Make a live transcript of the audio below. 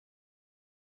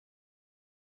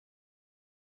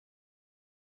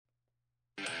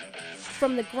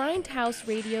From the Grindhouse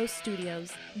Radio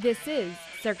Studios, this is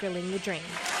Circling the Drain.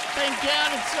 Thank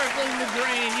God it's Circling the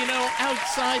Drain. You know,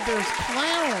 outside there's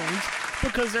clowns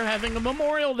because they're having a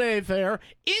Memorial Day fair.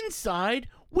 Inside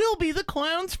will be the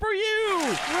clowns for you.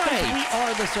 Right. We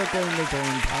are the Circling the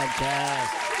Drain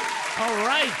podcast. All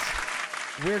right.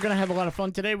 We're going to have a lot of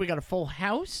fun today. We got a full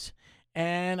house,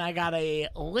 and I got a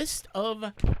list of...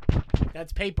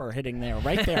 That's paper hitting there,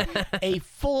 right there. A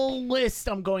full list.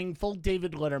 I'm going full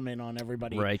David Letterman on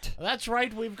everybody. Right. That's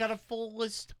right. We've got a full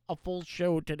list, a full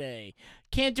show today.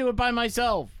 Can't do it by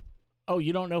myself. Oh,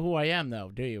 you don't know who I am, though,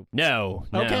 do you? No.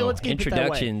 Okay, let's keep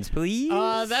introductions, it that way.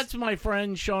 please. That's my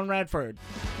friend Sean Radford.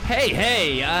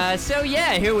 Hey. So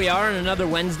yeah, here we are on another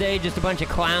Wednesday. Just a bunch of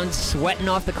clowns sweating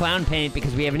off the clown paint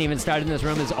because we haven't even started. This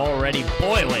room is already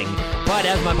boiling. But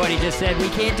as my buddy just said, we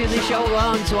can't do this show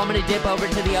alone, so I'm going to dip over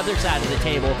to the other side of the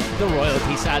table, the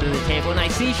royalty side of the table, and I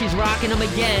see she's rocking them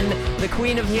again, the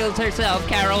queen of heels herself,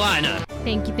 Carolina.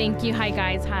 Thank you. Hi,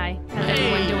 guys. Hi. How's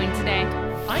everyone doing today?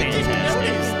 I didn't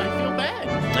notice. I feel bad.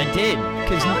 I did,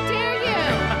 because... How dare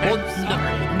you?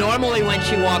 Well, normally when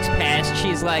she walks past,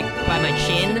 she's like by my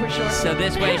chin. So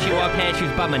this way she walked past, she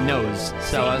was by my nose.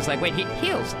 So I was like, wait,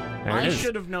 heels. There it I is.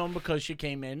 should have known because she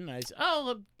came in, and I said, oh,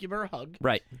 I'll give her a hug.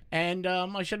 Right. And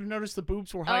I should have noticed the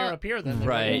boobs were higher up here than they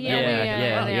were. Right. Yeah,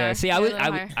 they Yeah. are. See, They're I a was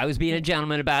little higher. I was being a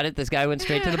gentleman about it. This guy went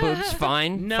straight to the boobs.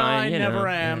 Fine. No, fine, I you never know.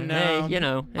 am. No. Hey, you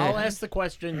know. I'll ask the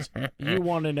questions you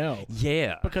want to know.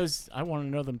 Yeah. Because I want to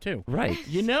know them too. Right.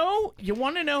 You know, you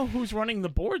want to know who's running the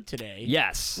board today?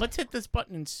 Yes. Let's hit this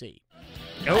button and see.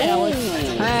 Oh.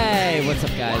 Hey, what's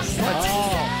up, guys?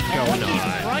 going He's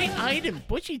on? bright-eyed and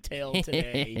bushy-tailed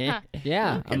today.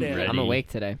 Yeah, I'm ready. I'm awake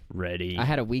today. Ready. I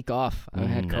had a week off. I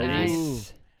had COVID.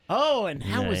 Nice. Oh, and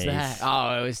how was Nice. that?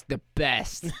 Oh, it was the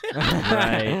best.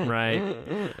 Right.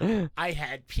 I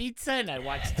had pizza and I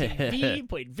watched TV,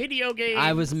 played video games.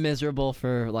 I was miserable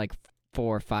for like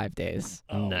 4 or 5 days.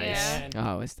 Oh, Nice. man.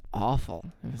 Oh, it was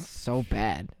awful. It was so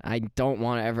bad. I don't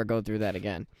want to ever go through that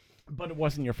again. But it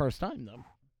wasn't your first time, though.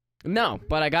 No,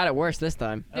 but I got it worse this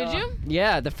time. Did you?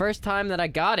 Yeah, the first time that I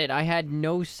got it, I had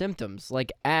no symptoms,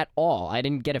 like, at all. I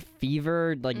didn't get a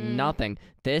fever, like, nothing.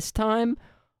 This time,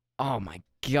 oh my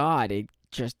God, it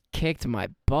just kicked my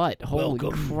butt. Holy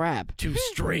Welcome crap. to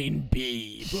Strain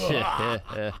B.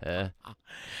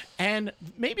 And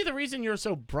maybe the reason you're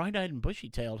so bright-eyed and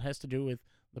bushy-tailed has to do with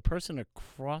the person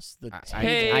across the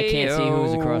table. I can't see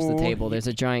who's across the Hey-o. table. There's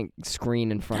a giant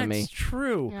screen in front of me. That's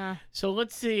true. Yeah. So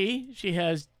let's see. She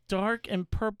has dark and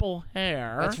purple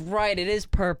hair. That's right, it is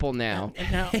purple now.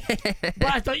 And now, but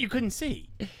I thought you couldn't see.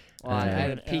 Well,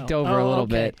 I peeked Oh, over a little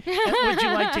okay. bit. Would you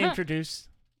like to introduce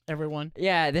everyone?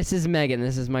 Yeah, this is Megan.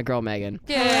 This is my girl, Megan.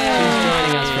 Yay. She's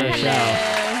joining us for a show.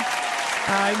 Hello.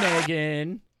 Hi,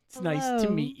 Megan. It's nice to Hello.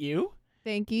 meet you.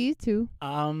 Thank you, you too.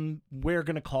 We're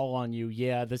gonna call on you.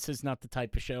 Yeah, this is not the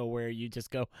type of show where you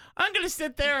just go, I'm gonna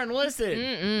sit there and listen,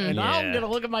 and I'm Yeah. gonna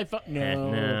look at my phone.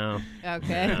 No. No.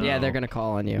 Okay. No. Yeah, they're gonna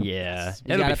call on you. Yeah.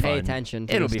 You It'll gotta be pay fun. attention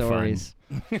to It'll the be fun. stories.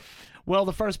 Well,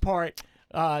 the first part,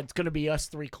 it's gonna be us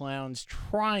three clowns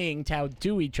trying to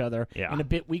outdo each other Yeah. in a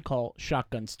bit we call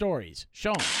Shotgun Stories.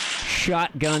 Sean.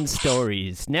 Shotgun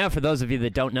Stories. Now, for those of you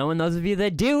that don't know and those of you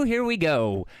that do, here we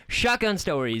go. Shotgun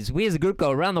Stories. We as a group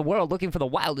go around the world looking for the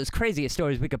wildest, craziest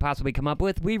stories we could possibly come up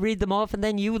with. We read them off, and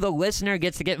then you, the listener,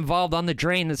 gets to get involved on the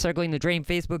Circling the Drain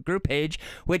Facebook group page,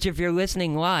 which if you're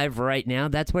listening live right now,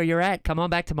 that's where you're at. Come on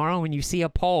back tomorrow when you see a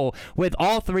poll with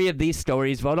all 3 of these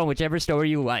stories. Vote on whichever story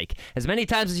you like. As many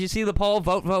times as you see the poll,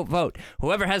 vote, vote, vote.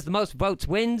 Whoever has the most votes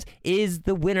wins is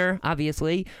the winner,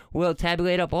 obviously. We'll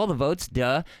tabulate up all the votes,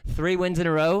 duh. 3 wins in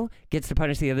a row gets to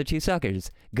punish the other 2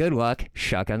 suckers. Good luck,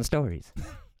 Shotgun Stories.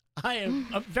 I am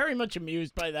very much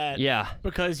amused by that. Yeah.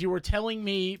 Because you were telling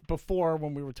me before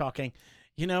when we were talking,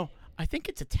 you know, I think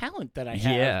it's a talent that I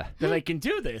have Yeah. that I can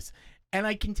do this. And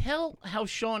I can tell how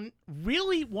Sean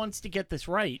really wants to get this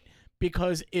right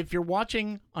because if you're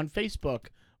watching on Facebook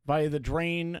via the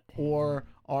Drain or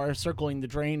our Circling the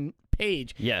Drain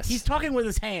page, Yes. he's talking with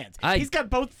his hands. He's got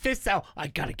both fists out. I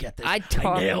gotta get this. I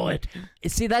nail it.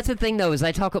 See, that's the thing, though, is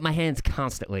I talk with my hands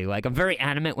constantly. Like, I'm very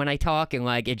animate when I talk, and,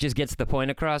 like, it just gets the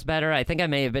point across better. I think I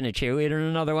may have been a cheerleader in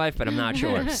another life, but I'm not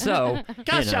sure. So,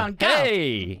 Go, you know, Sean, go.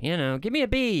 Hey, give me a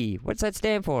B. What's that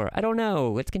stand for? I don't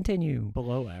know. Let's continue.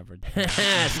 Below average.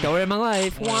 Story of my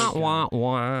life. Wah, wah,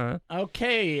 wah.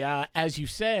 Okay, as you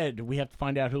said, we have to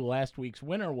find out who last week's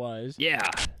winner was. Yeah.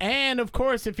 And, of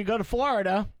course, if you go to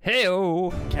Florida,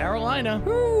 Hey-oh. Carolina.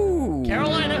 Ooh.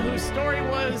 Carolina, whose story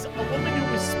was a woman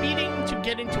who was speeding to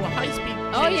get into a high-speed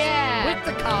Oh, chase yeah. with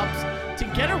the cops to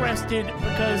get arrested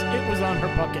because it was on her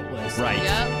bucket list. Right.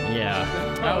 Yep.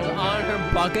 Yeah. That was on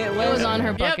her bucket It list. was on her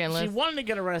Yep, bucket she list. wanted to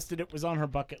get arrested. It was on her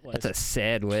bucket list. That's a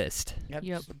sad list.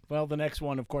 Yep. Well, the next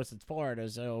one, of course, it's Florida,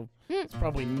 so it's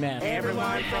probably meth. I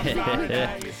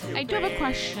do have a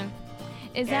question.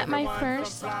 Is that my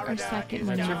first or second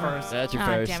one? That's your first. That's your Ah,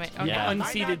 first. damn it. Okay. Yeah.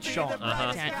 Unseated Sean.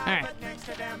 Uh-huh. Damn it. All right.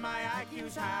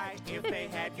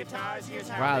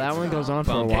 Wow, that one goes on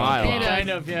for a Bumping. while. It Kind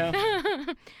of, yeah.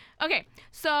 Okay,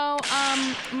 so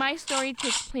my story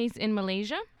takes place in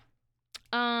Malaysia.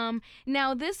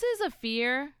 Now this is a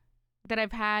fear that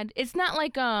I've had. It's not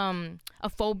like a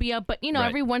phobia, but you know, Right.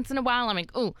 every once in a while I'm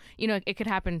like, oh, you know, it could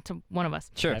happen to one of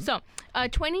us. Sure. So,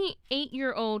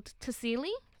 28-year-old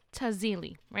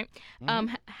Tazili, right,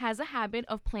 has a habit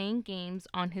of playing games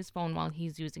on his phone while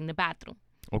he's using the bathroom.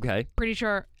 Okay. Pretty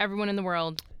sure everyone in the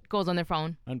world goes on their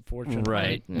phone. Unfortunately.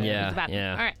 Right. use the Yeah. bathroom.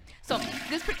 Yeah. All right. So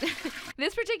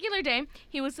this particular day,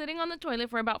 he was sitting on the toilet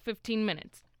for about 15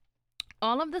 minutes.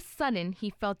 All of a sudden, he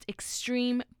felt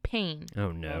extreme pain. Oh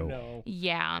Oh, no. no.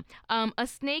 Yeah. A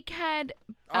snake had.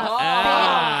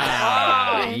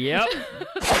 Yep.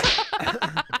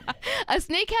 A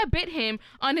snake had bit him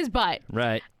on his butt.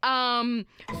 Right.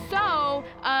 So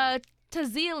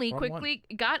Tazili Wrong quickly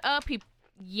got up. He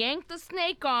yanked the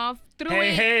snake off, threw Hey,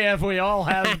 it. hey, have we all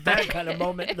had that kind of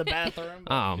moment in the bathroom?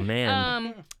 Oh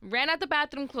man. Ran out the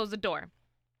bathroom, closed the door.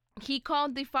 He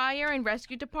called the fire and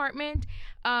rescue department.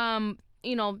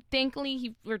 You know,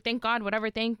 thankfully,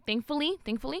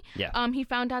 thankfully, Yeah. he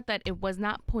found out that it was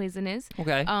not poisonous.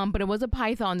 Okay. But it was a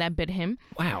python that bit him.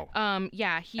 Wow.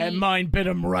 Yeah, he. And mine bit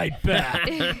him right back.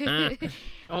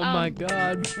 Oh my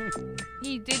God.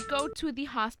 He did go to the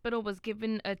hospital, was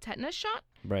given a tetanus shot.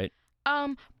 Right.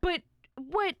 But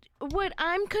what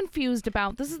I'm confused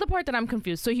about, this is the part that I'm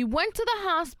confused. So he went to the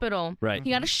hospital. Right. He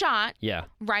got a shot, Yeah.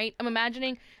 right? I'm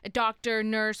imagining a doctor,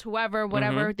 nurse, whoever,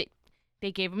 whatever,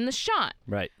 they gave him the shot.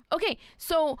 Right. Okay,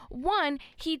 so one,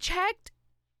 he checked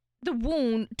the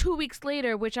wound 2 weeks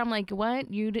later, which I'm like,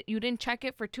 what? You didn't check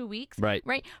it for 2 weeks? Right.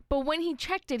 Right? But when he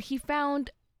checked it, he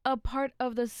found a part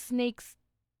of the snake's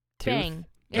Tooth? fang.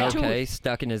 Yeah, Okay. tooth.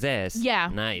 Stuck in his ass. Yeah.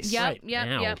 Nice. Yep, Right. yep,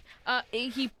 Ow. yep.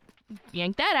 He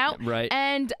yanked that out. Right.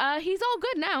 And he's all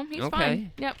good now. He's Okay.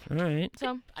 fine. Yep. All right.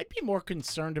 So I'd be more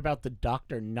concerned about the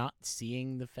doctor not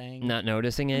seeing the fang. Not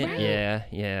noticing it. Right. Yeah.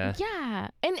 Yeah. yeah.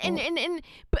 And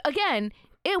but again,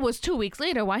 it was 2 weeks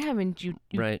later. Why haven't you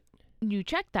Right. you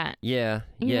checked that? Yeah.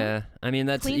 You know? Yeah. I mean,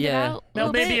 that's Cleaned it yeah. out a No,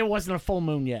 little maybe bit? it wasn't a full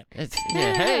moon yet. It's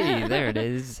yeah. Hey, there it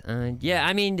is. Yeah.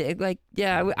 I mean,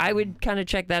 I would kind of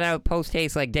check that out post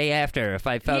haste, like day after, if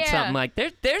I felt Yeah. something like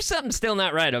there's something still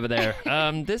not right over there.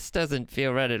 This doesn't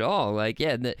feel right at all. Like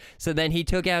yeah. So then he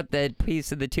took out that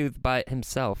piece of the tooth by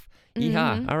himself.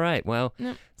 Yeehaw. All right. Well,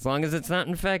 Yep. as long as it's not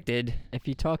infected, If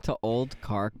you talk to old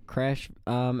car crash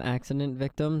accident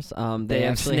victims, they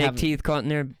have actually snake have teeth caught in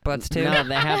their butts too. No,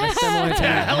 they have a similar thing.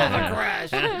 Hell of a crash.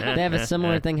 They have a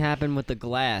similar thing happen with the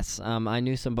glass. I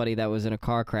knew somebody that was in a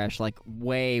car crash like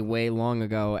way long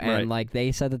ago, and Right. like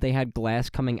they said that they had glass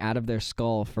coming out of their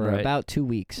skull for Right. about 2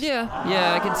 weeks. Yeah,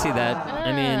 I can see that.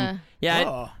 I mean, yeah,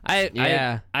 Oh.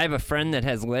 I have a friend that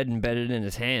has lead embedded in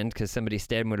his hand because somebody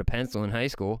stabbed him with a pencil in high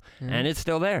school, and it's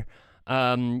still there.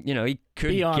 He could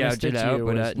Be honest, gouge it it's out, you,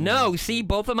 but isn't it? no. See,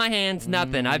 both of my hands,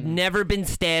 nothing. I've never been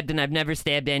stabbed, and I've never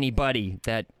stabbed anybody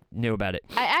that knew about it.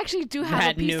 I actually do have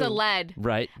That a piece new. of lead.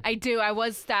 Right, I do. I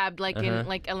was stabbed like Uh-huh. in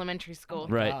like elementary school.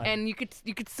 right. God. And you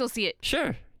could still see it.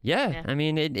 Sure. Yeah. Yeah. I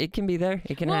mean, it can be there.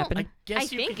 It can Well, happen. I guess I you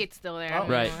think could- it's still there. Oh. I don't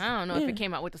Right. know. I don't know if Yeah. it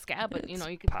came out with the scab, but you know,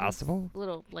 you could possible. a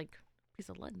little like piece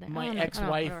of lead there. I My don't know. I don't know,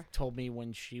 ex-wife whatever. told me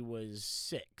when she was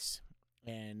 6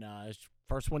 and she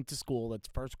first went to school, that's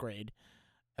first grade,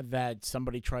 that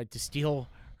somebody tried to steal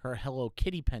her Hello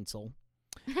Kitty pencil.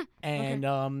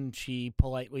 And she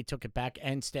politely took it back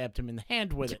and stabbed him in the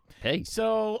hand with it. Hey.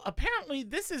 So apparently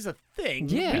this is a thing.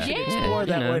 Yeah. We should Yeah. explore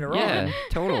that later yeah, on.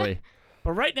 totally.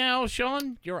 But right now,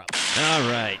 Sean, you're up. All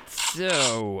right.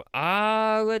 So,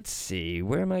 let's see.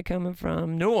 Where am I coming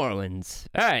from? New Orleans.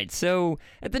 All right. So,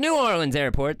 at the New Orleans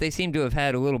airport, they seem to have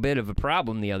had a little bit of a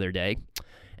problem the other day.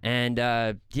 And,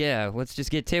 let's just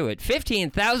get to it.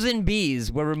 15,000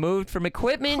 bees were removed from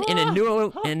equipment in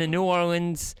a New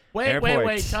Orleans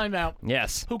Wait, time out.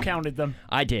 Yes, Who counted them?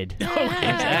 I did.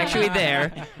 It's actually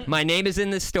there. My name is in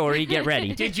the story. Get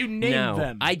ready. Did you name No,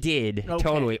 them? I did. Okay.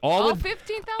 Totally. All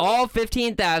 15,000? All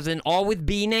 15,000, all with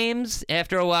B names.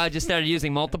 After a while, I just started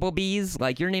using multiple Bs,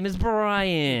 like your name is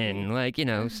Brian, like,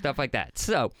 stuff like that.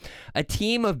 So, a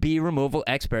team of bee removal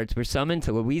experts were summoned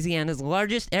to Louisiana's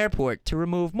largest airport to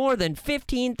remove more than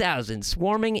 15,000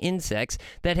 swarming insects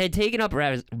that had taken up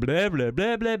blah, blah,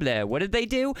 blah, blah, blah. What did they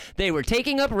do? They were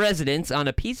taking up residence on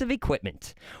a piece of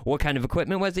equipment. What kind of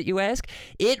equipment was it, you ask?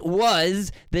 It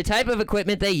was the type of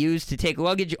equipment they used to take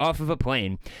luggage off of a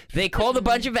plane. They called a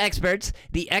bunch of experts.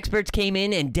 The experts came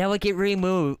in and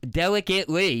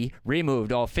delicately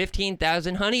removed all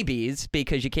 15,000 honeybees,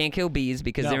 because you can't kill bees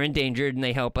because they're endangered and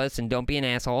they help us, and don't be an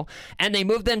asshole. And they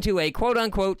moved them to a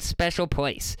quote-unquote special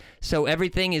place. So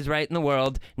everything is right in the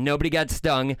world. Nobody got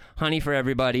stung. Honey for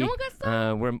everybody. No one got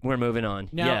stung? We're moving on.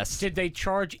 Now, yes. did they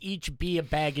charge each bee a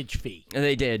baggage fee?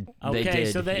 They did. Okay, they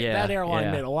did. so that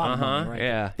airline made a lot of money, right?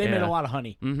 Yeah. They made a lot of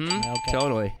honey. Mm-hmm. Okay.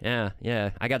 Totally.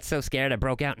 Yeah. I got so scared I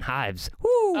broke out in hives. Woo!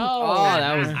 Oh,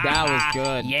 that was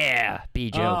good. Yeah.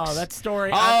 Bee jokes. Oh, that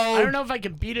story. Oh. I don't know if I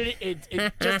can beat it.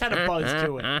 It just had a buzz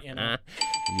to it,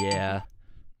 Yeah.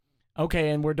 Okay,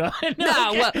 and we're done.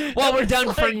 No, Okay. well, we're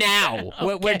done for Like- now.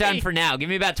 We're Okay. done for now. Give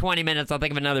me about 20 minutes. I'll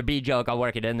think of another bee joke. I'll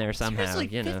work it in there somehow. There's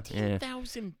like Yeah.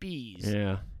 15,000 bees.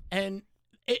 Yeah. And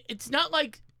it's not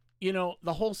like,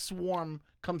 the whole swarm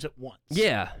comes at once.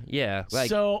 Yeah. Like,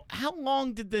 So how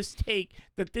long did this take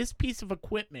that this piece of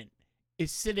equipment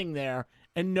is sitting there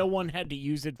and no one had to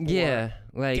use it for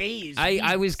like days,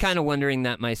 I was weeks? kind of wondering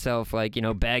that myself. Like,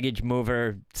 baggage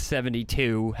mover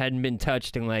 72 hadn't been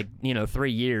touched in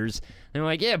 3 years. And I'm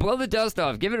like, yeah, blow the dust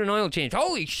off, give it an oil change.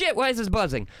 Holy shit, why is this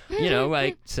buzzing?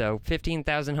 So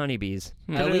 15,000 honeybees.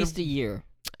 At least a year.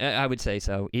 I would say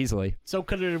so, easily. So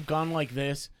could it have gone like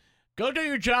this? Go do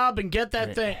your job and get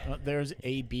that thing. Oh, there's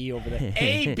a bee over there.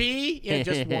 A bee? Yeah,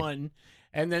 just one.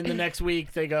 And then the next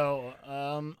week they go,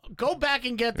 go back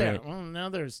and get there. Right. Well, now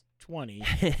there's 20.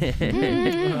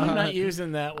 I'm not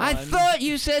using that one. I thought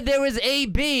you said there was a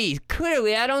bee.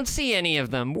 Clearly, I don't see any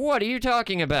of them. What are you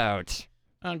talking about?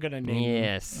 I'm going to name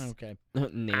Yes. them. Okay.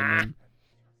 Name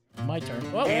My turn.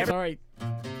 Oh, sorry.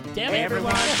 Damn it.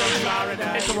 Everyone from Florida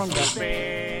Hit the wrong is button.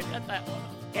 stupid. Got that one.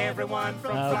 Everyone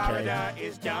from Florida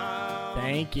is dumb.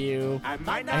 Thank you. I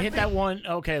might not I hit be- that one.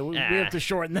 Okay, we have to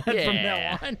shorten that from Yeah.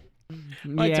 now on. them.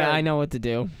 My Yeah, turn. I know what to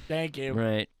do. Thank you.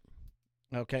 Right.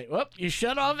 Okay. Whoop, you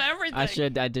shut off everything.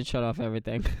 I did shut off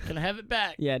everything. Can I have it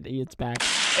back? Yeah, it's back.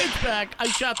 It's back. I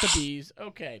shot the bees.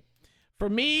 Okay. For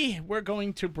me, we're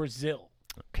going to Brazil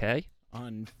Okay.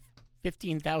 on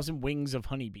 15,000 wings of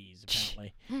honeybees,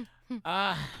 apparently.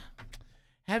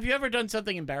 Have you ever done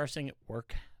something embarrassing at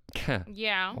work?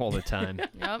 Yeah. All the time.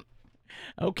 Yep.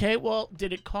 Okay, well,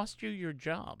 did it cost you your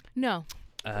job? No.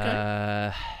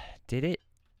 Did it?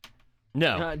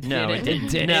 No, Did no, it? it didn't.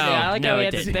 Did it? No, I like no, how we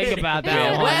it had to didn't. think about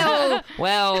that Yeah, one.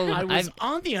 well, I was I've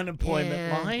on the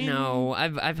unemployment line. No,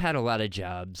 I've had a lot of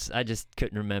jobs. I just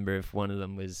couldn't remember if one of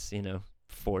them was,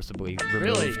 forcibly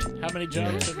Really? removed. How many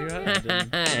jobs have you had?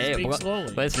 And Hey, speak blo-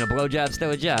 slowly. Listen, a blowjob's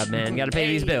still a job, man. Got to pay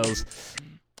these Hey. bills.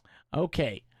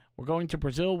 Okay, we're going to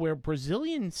Brazil, where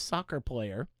Brazilian soccer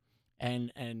player,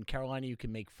 and Carolina, you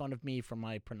can make fun of me for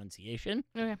my pronunciation,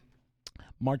 Okay.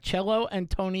 Marcelo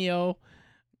Antonio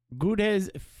Gudez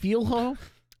Filho.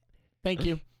 Thank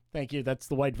you. That's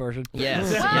the white version.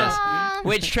 Yes, Well, yes.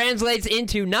 Which translates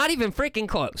into not even freaking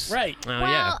close. Right. Oh,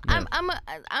 Well, yeah.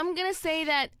 I'm gonna say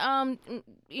that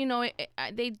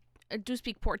they do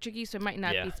speak Portuguese, so it might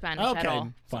not Yeah. be Spanish Okay, at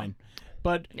all. fine.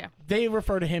 But Yeah. they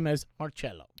refer to him as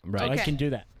Marcelo. Right. So I Okay. can do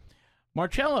that.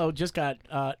 Marcelo just got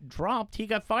dropped. He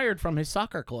got fired from his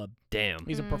soccer club. Damn.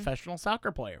 He's a professional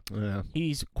soccer player. Yeah.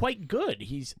 He's quite good.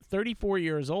 He's 34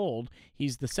 years old.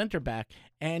 He's the center back,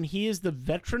 and he is the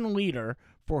veteran leader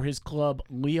for his club,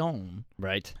 Lyon.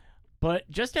 Right. But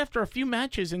just after a few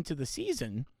matches into the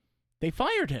season, they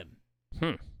fired him.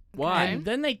 Why? And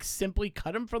then they simply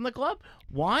cut him from the club.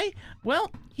 Why?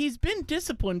 Well, he's been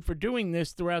disciplined for doing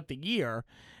this throughout the year.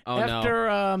 Oh, no.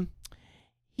 After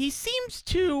he seems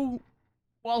to,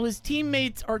 while his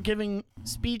teammates are giving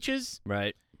speeches,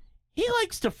 Right. he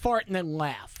likes to fart and then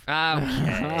laugh.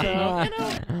 Okay. So,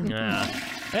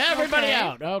 Ah. everybody Okay.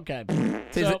 out. Okay.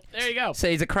 He's So a- there you go. So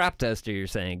he's a crop duster, you're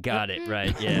saying. Got it.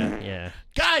 Right. Yeah.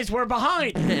 Guys, we're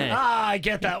behind. I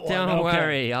get that one. Don't Okay.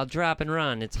 worry. I'll drop and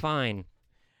run. It's fine.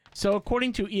 So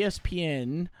according to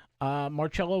ESPN,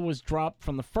 Marcello was dropped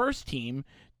from the first team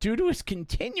due to his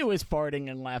continuous farting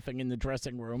and laughing in the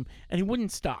dressing room, and he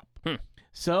wouldn't stop.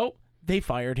 So they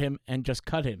fired him and just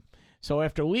cut him. So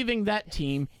after leaving that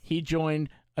team, he joined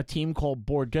a team called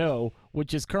Bordeaux,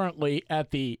 which is currently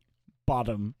at the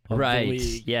bottom of Right. the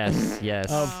league. Yes.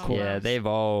 Yes. Of Yeah, course. they've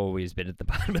always been at the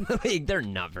bottom of the league. They're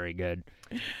not very good.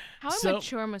 How So-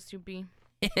 immature must you be?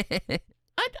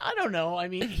 I don't know. I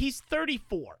mean, he's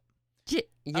 34.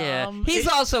 Yeah. He's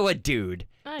also a dude.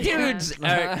 I Dudes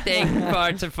guess. think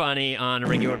farts are funny on a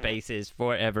regular basis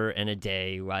forever and a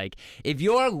day. Like, if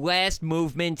your last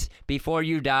movement before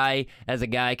you die as a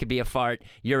guy could be a fart,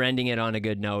 you're ending it on a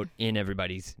good note in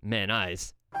everybody's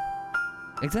eyes.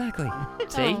 Exactly.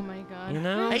 See? Oh my god. You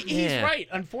know? Hey, he's Yeah. right.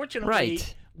 Unfortunately,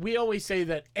 Right. we always say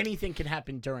that anything can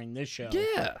happen during this show.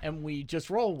 Yeah. And we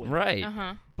just roll with it. Right.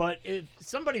 Uh-huh. But if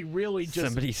somebody really just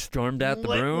Somebody stormed out the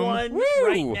lit room. one Woo!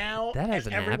 right now, That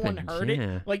hasn't and everyone happened. heard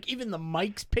yeah. it, like even the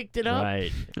mics picked it up.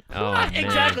 Right. Oh, man.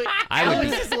 Exactly. I would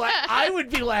Alex is I would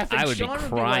be laughing. I would be Sean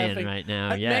crying laughing. right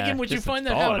now. Yeah. Megan, would you Just the find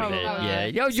that thought funny? of it. Probably. Yeah.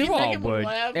 Yo, See, you all Megan would.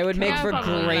 laugh. It would make Yeah, for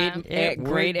probably great, laugh. It would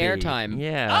great be. airtime.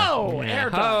 Yeah. Oh, yeah.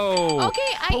 airtime. Oh. Okay,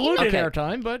 Polluted Okay.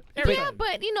 airtime, but Yeah, airtime.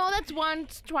 but that's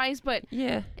once, twice, but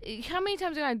Yeah. how many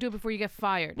times are you gonna do it before you get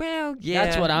fired? Well, yeah.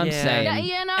 That's what I'm yeah. saying.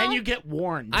 You know? And you get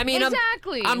warned. I mean,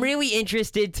 exactly. I'm really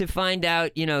interested to find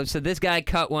out, so this guy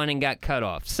cut one and got cut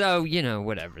off. So,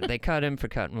 whatever. They cut him for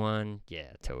cutting one. Yeah,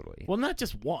 totally. well, not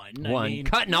just one. I One. mean,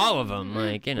 Cutting all of them.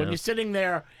 Like, when you're sitting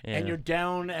there and Yeah. you're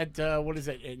down at what is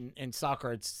it in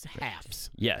soccer? It's halves.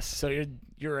 Yes. So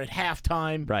you're at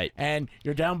halftime, Right. And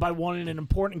you're down by one in an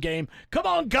important game. Come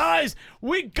on, guys,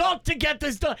 we got to get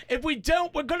this done. If we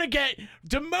don't, we're gonna get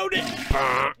demoted.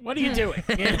 What are you doing?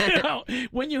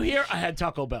 When you hear I had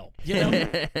Taco Bell,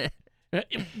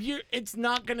 it's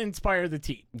not gonna inspire the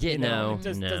team. Yeah, no, it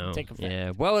just no. doesn't take effect.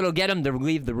 Yeah. Well, it'll get him to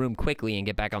leave the room quickly and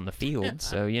get back on the field.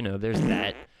 So, there's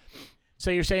that. So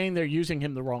you're saying they're using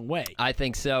him the wrong way? I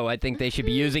think so. I think they should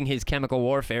be using his chemical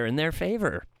warfare in their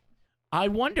favor. I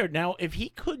wonder now if he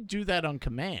could do that on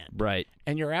command, Right.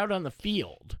 and you're out on the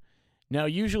field. Now,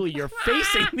 usually you're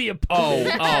facing the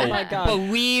opponent. Oh, my God.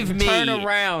 believe me. Turn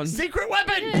around. Secret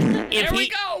weapon! Here we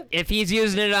go! If he's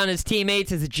using it on his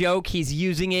teammates as a joke, he's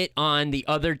using it on the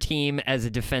other team as a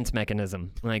defense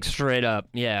mechanism. Like, straight up.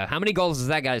 Yeah. How many goals has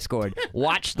that guy scored?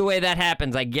 Watch the way that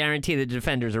happens. I guarantee the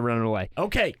defenders are running away.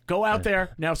 Okay, go out there.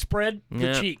 Now spread the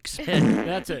Yeah. cheeks.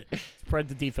 That's it. Spread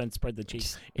the defense, spread the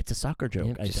cheeks. It's a soccer joke,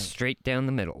 Yep, I just think. straight down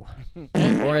the middle.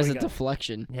 Or as we a go.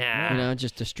 deflection. Yeah.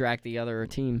 Just distract the other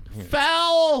team.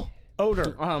 Foul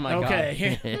odor. Oh, my God.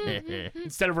 Okay.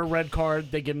 Instead of a red card,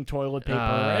 they give him toilet paper.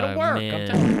 Oh, It'll work. I'm man.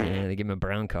 telling you. Yeah, they give him a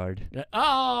brown card. Oh.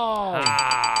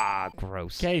 Ah,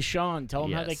 gross. Okay, Sean, tell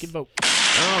them how they Yes. can vote.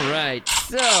 All right.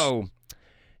 So,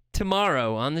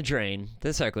 tomorrow on The Drain,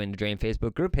 the Circling the Drain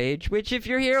Facebook group page, which if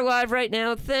you're here live right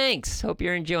now, thanks. Hope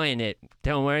you're enjoying it.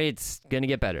 Don't worry, it's going to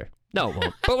get better. No, it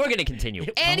won't. But we're going to continue.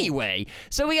 Anyway,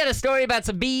 so we got a story about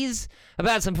some bees,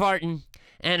 about some farting,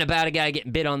 and about a guy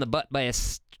getting bit on the butt by a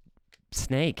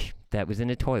snake that was in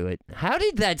a toilet. How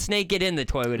did that snake get in the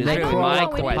toilet is They really crawl my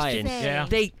out with question. pipes. Yeah.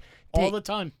 They All the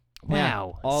time.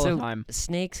 Wow. all so the time.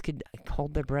 snakes could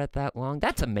hold their breath that long?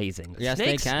 That's amazing. Yes,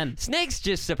 snakes, they can. Snakes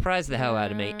just surprise the hell out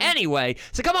of me. Anyway,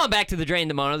 so come on back to The Drain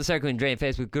tomorrow, the Circling Drain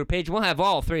Facebook group page. We'll have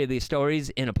all three of these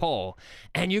stories in a poll.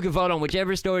 And you can vote on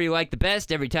whichever story you like the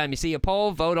best. Every time you see a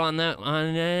poll, vote on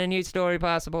any story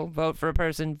possible. Vote for a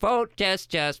person. Vote.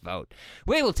 Just vote.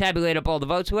 We will tabulate up all the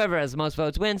votes. Whoever has the most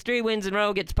votes wins. 3 wins in a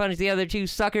row gets to punish the other 2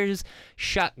 suckers.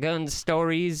 Shotgun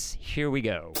stories. Here we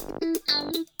go.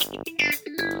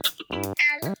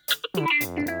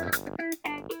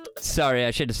 Sorry,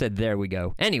 I should have said there we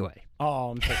go. Anyway.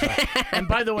 Oh, I'm so sorry. And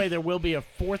by the way, there will be a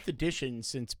 4th edition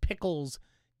since Pickles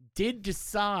did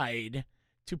decide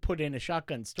to put in a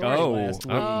shotgun story last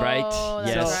week. right. Oh,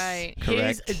 that's Yes. right.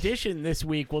 His Correct. edition this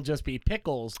week will just be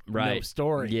Pickles, no Right.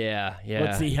 story. Yeah.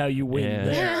 Let's see how you win Yeah.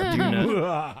 there. Do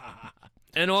not-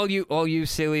 And all you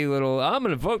silly little, I'm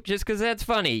gonna vote just because that's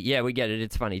funny. Yeah, we get it.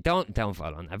 It's funny. Don't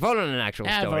vote on that. Vote on an actual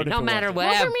Ah, story. vote if No you matter want what.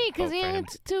 Well, for me, because Vote for him.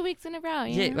 it's 2 weeks in a row.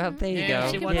 You Yeah, know? well, there you Yeah, go.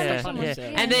 she Give wants us to Yeah, some punish yeah.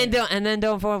 it. And then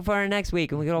don't vote for her next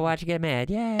week, and we gotta watch you get mad.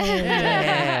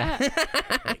 Yeah.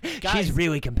 Guys. She's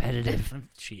really competitive.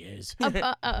 She is.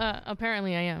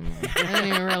 Apparently, I am. I didn't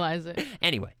even realize it.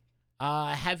 Anyway,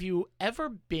 Have you ever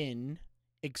been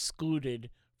excluded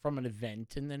from an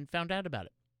event and then found out about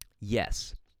it?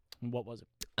 yes. And what was it?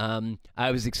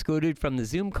 I was excluded from the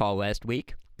Zoom call last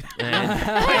week. And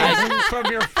From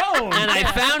your phone. and I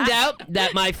found out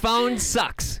that my phone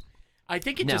sucks. I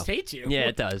think it No. just hates you. Yeah,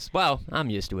 it does. Well,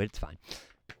 I'm used to it. It's fine.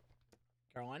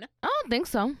 Carolina? I don't think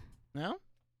so. No?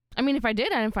 I mean, if I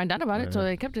did, I didn't find out about it, so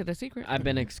they kept it a secret. I've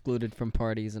been excluded from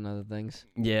parties and other things.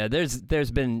 Yeah,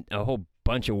 there's been a whole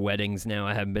bunch of weddings now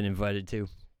I haven't been invited to.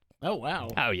 Oh, wow.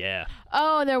 Oh yeah.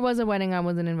 Oh, there was a wedding I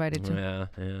wasn't invited to.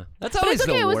 Yeah. That's But always it's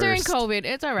okay. the It was worst. during COVID.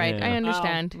 It's all right. Yeah. I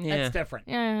understand. Oh, Yeah. That's different.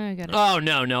 Yeah, I get it. Oh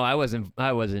no, I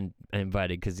wasn't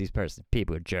invited because these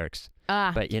people are jerks.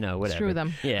 Ah, But whatever. screw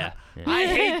them. Yeah.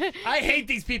 I hate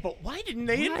these people. Why didn't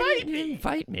they invite me?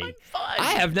 Invite me. I'm fun.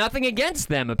 I have nothing against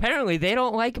them. Apparently, they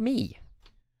don't like me.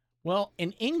 Well,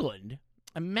 in England,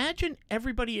 imagine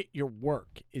everybody at your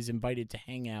work is invited to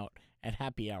hang out at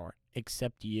happy hour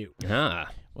except you. Ah.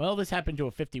 Well, this happened to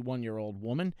a 51-year-old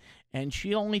woman, and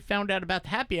she only found out about the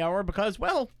happy hour because,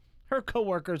 well, her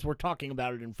coworkers were talking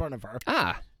about it in front of her.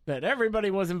 Ah. That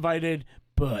everybody was invited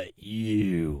but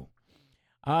you.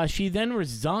 She then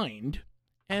resigned,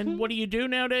 and what do you do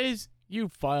nowadays? You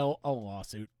file a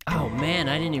lawsuit. Oh man,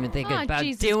 I didn't even think Oh, about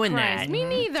Jesus doing Christ, that. me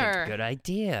That's neither. a good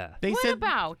idea. They what said,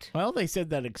 about? well, they said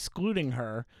that excluding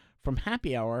her from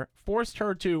happy hour forced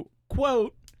her to,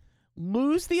 quote,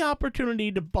 lose the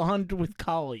opportunity to bond with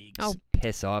colleagues. Oh,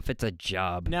 piss off! It's a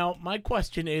job. Now, my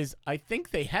question is, I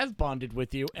think they have bonded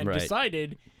with you and Right.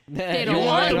 decided They you don't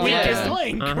are the want you. weakest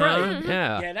link, Uh-huh. right?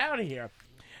 Yeah. Get out of here.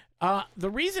 The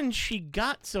reason she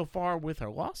got so far with her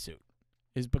lawsuit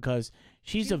is because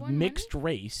she's She of won mixed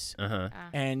race Uh huh. Ah.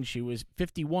 and she was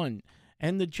 51.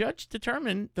 And the judge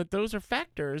determined that those are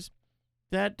factors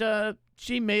that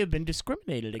she may have been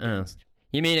discriminated against.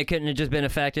 You mean it couldn't have just been a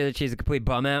factor that she's a complete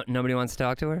bum out and nobody wants to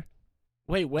talk to her?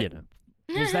 Wait, what? You know.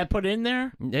 Was that put in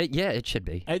there? Yeah, it should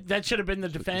be. That should have been the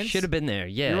defense? Should have been there.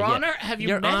 Yeah. Your yeah. Honor, have you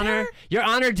Your met Honor, her? Your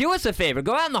Honor, do us a favor.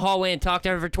 Go out in the hallway and talk to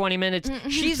her for 20 minutes.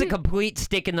 She's a complete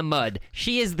stick in the mud.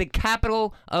 She is the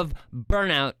capital of bum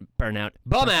out,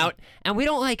 and we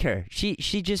don't like her. She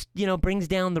just, brings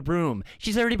down the room.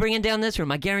 She's already bringing down this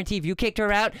room. I guarantee if you kicked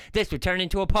her out, this would turn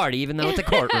into a party, even though it's a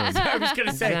courtroom. I was going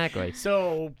to say. Exactly.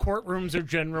 So courtrooms are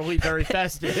generally very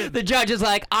festive. The judge is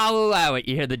like, I'll allow it.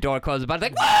 You hear the door close, but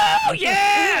like, whoa, yeah!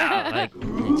 Like,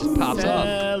 it just pops off.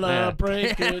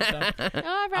 Celebrate good time.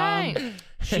 All right.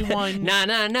 She won. Na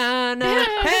na na na.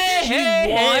 Hey,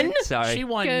 hey, won. Sorry. She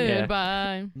won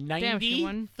Goodbye. Damn, she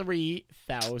won.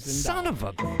 $93,000. Son of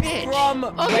a bitch. From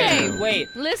Okay. wait.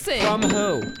 Listen. From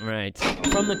who? Right.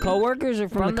 From the coworkers or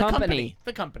from, the company?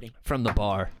 The company. From the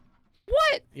bar.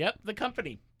 what? Yep, the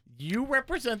company. You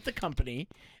represent the company,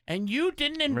 and you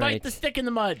didn't invite Right. the stick in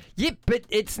the mud. Yeah, but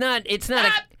it's not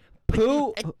Ah!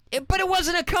 Who? but it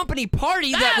wasn't a company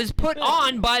party that was put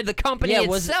on by the company Yeah,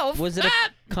 itself. was it a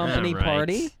company Right.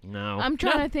 party? No. I'm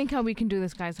trying to think how we can do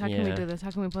this, guys. How can we Yeah. do this?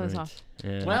 How can we pull this Right. off?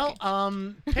 Yeah. Well,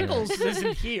 Pickles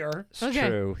isn't here. It's Okay.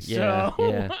 true. Yeah. So-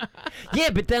 Yeah. Yeah,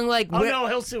 but then like Oh we're- no,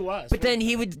 he'll sue us. But then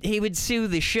he would sue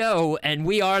the show, and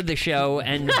we are the show,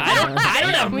 and I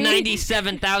don't have We-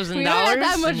 $97,000. We don't have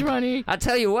that much money. I'll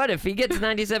tell you what, if he gets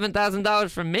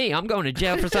 $97,000 from me, I'm going to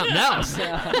jail for something else.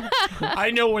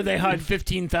 I know where they hide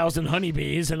 15,000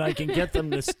 honeybees, and I can get them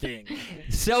to sting.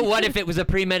 So what if it was a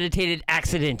premeditated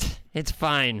accident? It's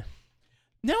fine.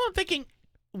 Now I'm thinking,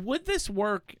 would this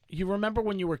work? You remember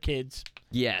when you were kids?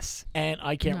 Yes. And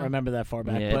I can't No. remember that far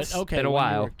back, Yeah, but it's okay, been a when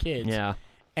while. you were kids. Yeah.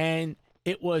 And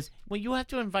it was, well, you have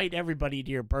to invite everybody to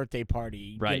your birthday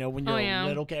party. Right. You know, when Oh, you're yeah.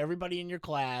 little, everybody in your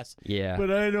class. Yeah. But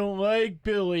I don't like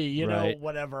Billy, you know, Right.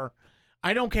 whatever.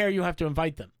 I don't care. You have to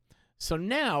invite them. So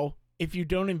now, if you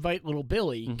don't invite little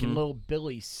Billy, can Mhm. little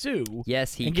Billy sue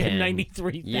Yes, he and can. get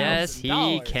 $93,000? Yes,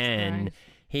 he can. Nice.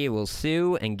 He will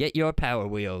sue and get your Power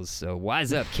Wheels. So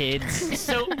wise up, kids.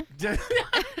 So,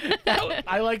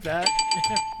 I like that.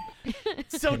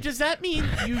 So does that mean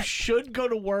you should go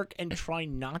to work and try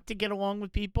not to get along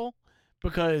with people?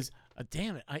 Because,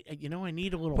 damn it, I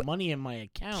need a little money in my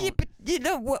account. Yeah,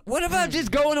 but what about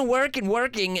just going to work and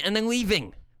working and then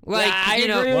leaving? Like, I you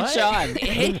know, agree with what? Sean.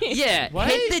 hit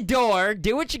What? the door,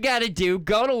 do what you gotta do,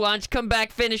 go to lunch, come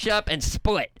back, finish up, and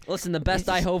split. Listen, the best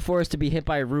I hope for is to be hit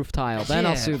by a roof tile. Then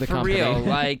I'll Yeah, sue the for company. real.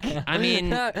 Like, I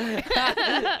mean,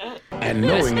 And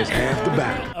knowing is half the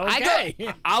battle. Okay.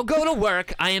 I'll go to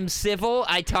work. I am civil.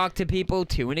 I talk to people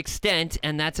to an extent,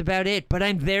 and that's about it. But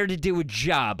I'm there to do a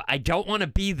job. I don't want to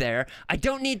be there. I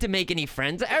don't need to make any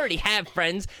friends. I already have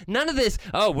friends. None of this,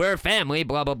 oh, we're a family,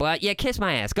 blah, blah, blah. Yeah, kiss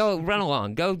my ass. Go run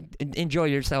along. Go enjoy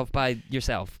yourself by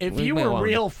yourself. If Leave you me were alone.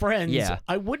 real friends, Yeah.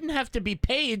 I wouldn't have to be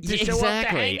paid to show up to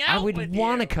Exactly. hang out I would with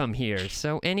want to you. come here.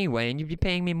 So anyway, and you'd be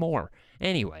paying me more.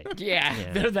 Anyway. Yeah.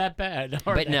 Yeah. They're that bad, aren't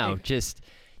But they? no, just,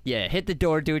 yeah, hit the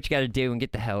door, do what you got to do, and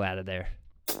get the hell out of there.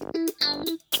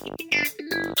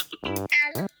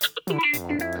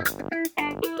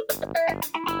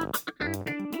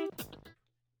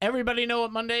 Everybody know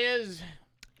what Monday is?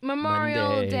 Memorial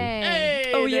Monday. Day.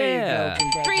 Hey, Oh, there you yeah. go.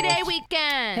 3-day Congratulations.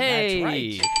 weekend. Hey.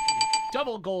 right.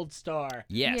 double gold star.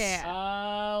 Yes.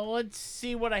 Yeah. Let's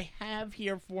see what I have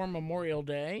here for Memorial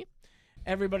Day.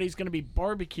 Everybody's going to be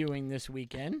barbecuing this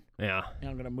weekend. Yeah. And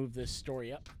I'm going to move this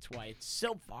story up. That's why it's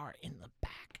so far in the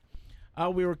back.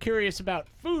 We were curious about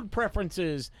food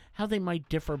preferences, how they might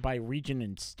differ by region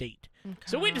and state.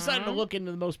 So we decided to look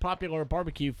into the most popular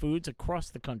barbecue foods across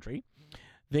the country.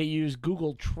 They use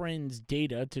Google Trends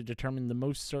data to determine the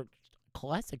most searched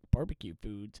classic barbecue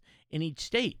foods in each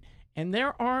state. And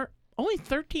there are only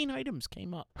 13 items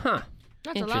came up. Huh.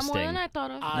 That's a lot more than Interesting. I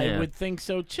thought of. I Yeah. would think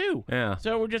so, too. Yeah.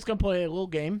 So we're just going to play a little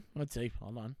game. Let's see.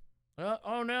 Hold on.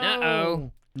 Oh, no.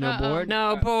 Uh-oh. No Uh-oh. board.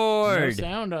 No No board.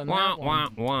 sound on Wah, that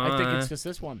one. wah, wah. I think it's just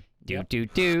this one. Do Yep. do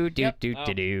do do Yep. do Oh,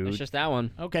 do do. it's just that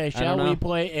one. Okay, don't shall we know.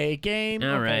 play a game? All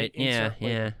Okay, right. Yeah. insert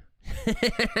later.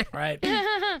 Yeah.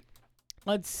 Right.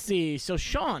 Let's see. So,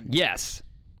 Sean, Yes.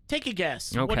 take a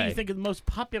guess. What do you Okay. think of the most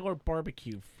popular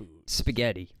barbecue food?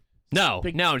 Spaghetti. No,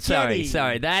 sorry, Spaghetti.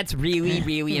 sorry. That's really,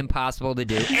 really impossible to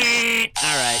do. All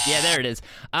right, yeah, there it is.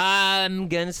 I'm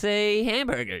gonna say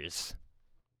hamburgers.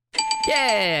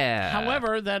 Yeah.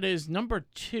 However, that is number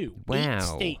 2.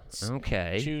 wow. 8 states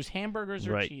Okay. choose hamburgers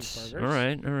or Right. cheeseburgers. All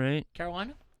right. All right.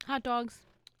 Carolina? Hot dogs.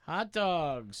 Hot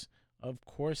dogs. Of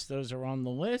course, those are on the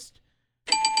list.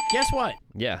 Guess what?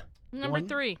 Yeah. Number One-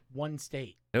 3. One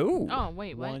state. Ooh. Oh,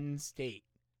 wait, what? One state.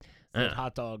 Said Uh,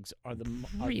 hot dogs are the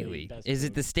are the Really? best Is it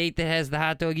food. the state that has the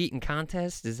hot dog eating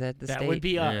contest? Is that the That state? would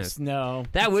be Yeah. us. No.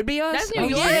 That would be us. That's New oh,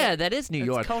 York. Yeah, that is New That's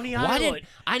York. Coney Why Island. did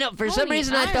I know? For some Coney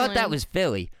reason, I thought that Island. was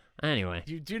Philly. Anyway.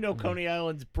 You do know Coney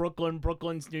Island's Brooklyn,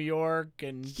 Brooklyn's New York,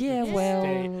 and Yeah. it's Well.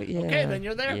 state. Yeah. Okay, then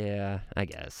you're there. Yeah. I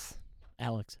guess.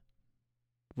 Alex,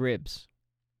 Ribs.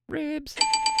 Ribs.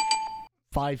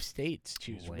 5 states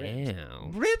choose ribs. Wow.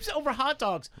 Ribs over hot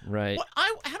dogs. Right. What?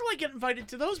 How do I get invited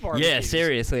to those barbecues? Yeah,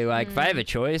 seriously. Like, if I have a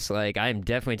choice, like, I'm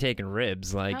definitely taking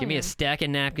ribs. Like, Hell give me yeah. a stack of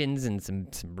napkins and some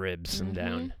ribs. I'm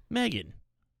down. Megan,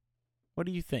 what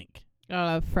do you think?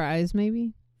 Fries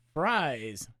maybe.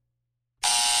 Fries.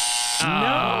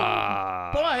 Ah.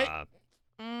 but-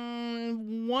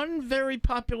 One very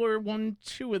popular one,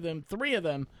 2 of them, 3 of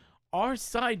them are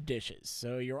side dishes.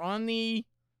 So you're on the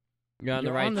You're on the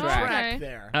you're right on the track. track Okay.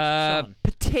 there. Uh, Sean,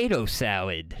 potato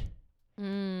salad.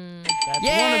 Mm. that's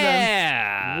Yeah. one of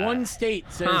them. One state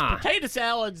says Huh. potato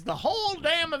salad's the whole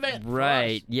damn event. for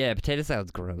Right. us. Yeah, potato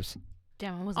salad's gross.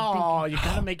 Damn, I wasn't Oh, you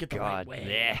gotta make it the right God. way.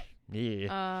 Yeah. thinking.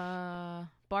 Yeah.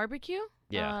 Barbecue?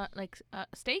 Yeah. Like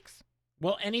steaks?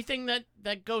 Well, anything that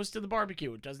goes to the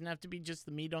barbecue. It doesn't have to be just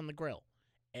the meat on the grill.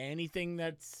 Anything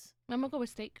that's I'm gonna go with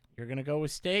steak. you're gonna go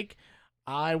with steak.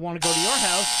 I want to go to your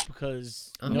house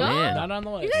because Oh, no, man. not on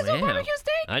the list. You guys don't Wow. barbecue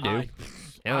steak? I do.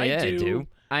 Hell I yeah, I do. do.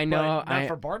 I But know. not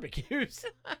for barbecues.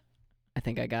 I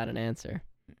think I got an answer.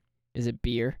 Is it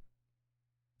beer?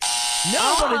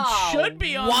 No, but it should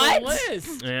be on what? the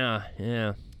list. Yeah.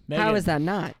 Yeah. How Megan, is that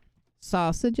not?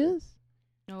 Sausages.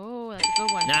 Oh, that's a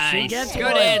good one. Nice. gets Good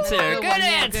one. answer. Good Good one,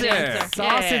 yeah, good answer. answer.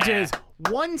 sausages?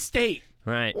 One state.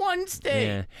 Right. One state.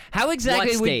 Yeah. How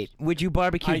exactly state? would you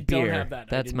barbecue I don't beer? have that. I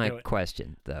That's didn't my do it.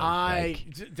 question, though.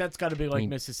 That's got to be like you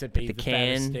Mississippi, Put the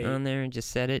fattest can state. on there and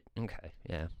just set it. Okay.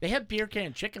 Yeah. They have beer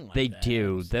can chicken like They that.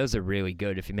 do. Those are really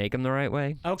good if you make them the right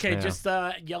way. Okay, Yeah. just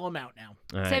yell them out now.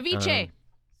 All right, Ceviche.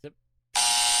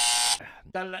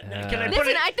 Can I Listen,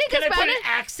 put I think can I in put an Spanish-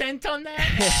 accent on that?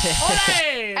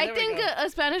 Olé! I There we think go.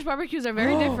 Spanish barbecues are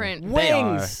very different. They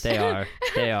are. Wings. They are.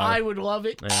 They are. I would love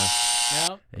it. Yeah.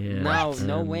 No, Yeah. No,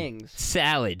 no Um, wings.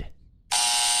 Salad.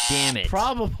 Damn it.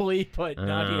 probably, but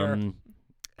not here.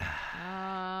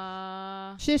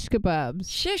 Shish kebabs.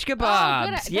 Shish good.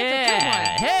 kebabs. That's a good yeah.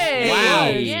 one. Hey. Wow.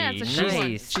 Yeah, it's a good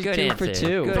one. nice. She's Good 2 answer. for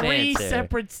 2. Good 3 answer.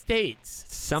 separate states.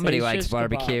 Somebody say likes shish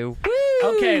barbecue. kebab.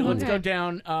 Okay, let's Okay. go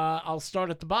down. I'll start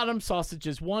at the bottom.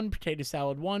 Sausages 1, potato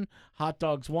salad 1, hot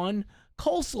dogs 1,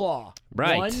 coleslaw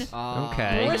Right. 1,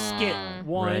 Okay. brisket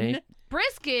 1. Right.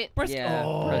 Brisket. Yeah,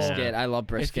 Oh. brisket. I love If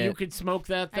brisket. you could smoke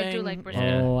that I thing. do like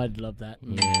brisket. Oh, I'd love that.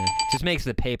 Yeah. Just makes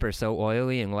the paper so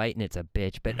oily and light, and it's a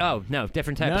bitch. But oh no,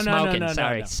 different type of No, no, no, smoking. no, no,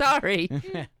 Sorry, no. sorry.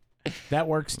 That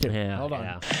works too. Yeah, Hold on.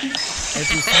 yeah. If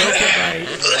you smoke it right.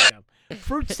 there you go.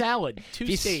 Fruit salad. 2 If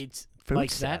you s- states Fruit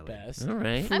like salad. that best. All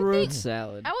right. I'm Fruit think-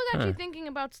 salad. I was actually Huh. thinking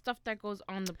about stuff that goes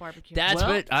on the barbecue. That's Well,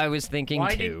 what I was thinking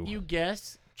Why too. didn't you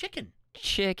guess chicken?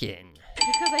 Chicken.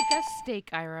 because I guess steak,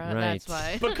 Ira. That's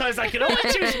Right. why. Because I can only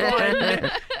choose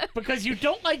one. Because you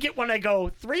don't like it when I go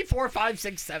 3, 4, 5,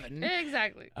 6, 7.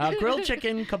 Exactly. Grilled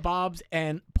chicken, kebabs,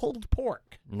 and pulled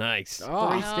pork. Nice. Oh.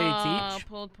 3 states each.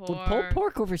 Pulled pork. Would pulled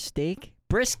pork over steak?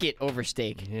 Brisket over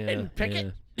steak. Yeah. And pick yeah.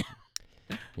 it.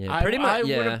 Yeah, pretty I much. would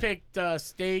Yeah. have picked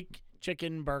steak,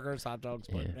 chicken, burgers, hot dogs,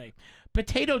 but Yeah. hey.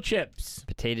 Potato chips.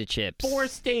 Potato chips. 4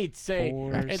 states say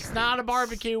it's not a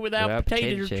barbecue without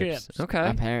potato chips. Okay.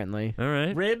 Apparently. All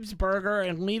right. Ribs, burger,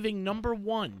 and leaving number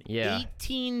 1. Yeah.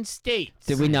 18 states.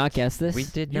 Did we not guess this? We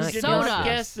did You not did Soda. not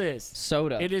guess this.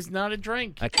 Soda. It is not a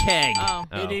drink. a keg. Oh.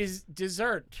 It is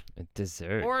dessert. A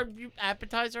dessert. Or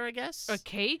appetizer, I guess. A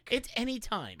cake? It's any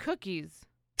time. Cookies.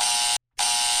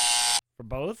 For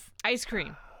both. Ice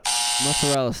cream.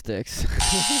 Mozzarella sticks.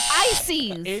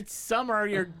 Ices. It's summer.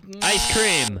 You're Ice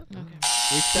cream.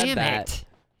 We said Damn that. it.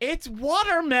 It's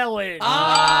watermelon.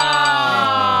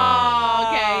 Oh,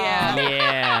 okay, yeah.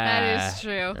 Yeah. That is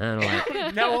true. I don't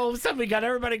like. Now all of a sudden we got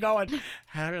everybody going.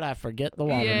 How did I forget the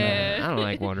watermelon? Yeah. I don't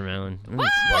like watermelon. What?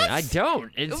 I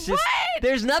don't. It's just What?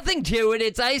 there's nothing to it.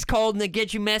 It's ice cold and it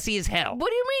gets you messy as hell. What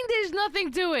do you mean there's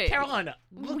nothing to it? Carolina,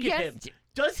 look Yes. at him.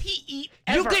 Does he eat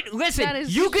You ever? could listen. That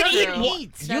is You could true.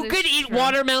 eat. That You is could eat true.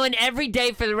 watermelon every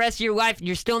day for the rest of your life, and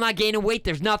you're still not gaining weight.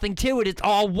 There's nothing to it. It's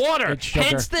all water. It's sugar.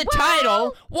 Hence the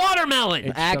title, watermelon.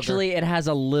 It's Actually, it has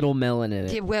a little melon in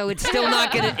it. Yeah, well, it's still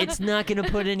not gonna. It's not gonna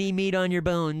put any meat on your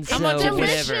bones. How so much is it?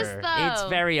 Delicious, whatever. though. It's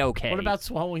very okay. What about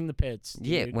swallowing the pits? Do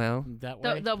Yeah, you- well. that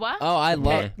way. The what? Oh, I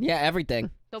love. Yeah. Yeah,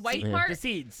 everything. The white Yeah. part? The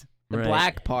seeds. The Right.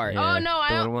 black part. Yeah, Oh, no, I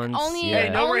the don't- little ones, only- yeah. Hey,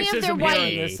 no Only if they're racism here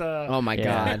white. in this. Oh my Yeah.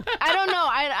 god. I don't know.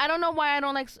 I don't know why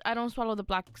I don't swallow the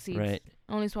black seeds. Right.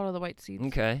 I only swallow the white seeds.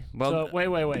 Okay. Well. So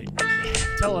wait.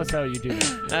 Tell us how you do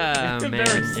that. Oh man.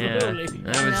 Very Yeah. slowly.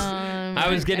 I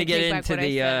was gonna I get take back into what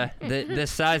I said. the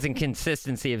size and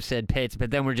consistency of said pits, but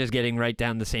then we're just getting right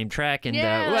down the same track, and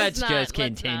Yeah, let's not- just let's not,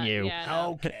 continue. yeah,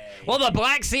 no. Okay. Well, the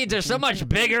black seeds are so much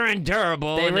bigger and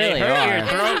durable, They and really they hurt your are.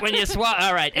 throat when you swallow.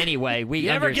 All right. Anyway, we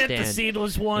You ever understand. get the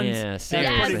seedless ones? Yeah, That's pretty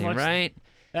seriously, much- right?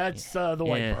 That's the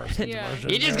white Yeah. person. Yeah. version.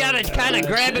 You just gotta kind of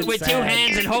grab it with two Sad.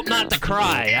 hands and hope not to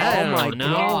cry. I Oh don't my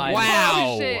know. God. Wow.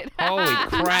 Oh, shit. Holy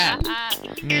crap.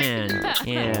 Man.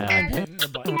 Yeah.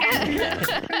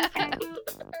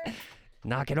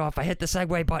 Knock it off. I hit the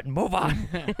segue button. Move on.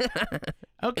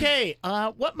 Okay,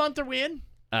 what month are we in?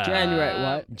 January.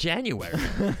 What? January.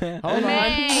 Hold on.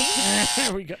 May.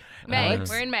 There we go. May. Alex?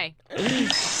 We're in May.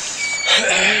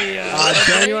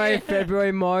 January,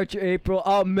 February, March, April.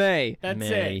 Oh, May. That's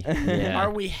May. it. Yeah.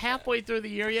 Are we halfway through the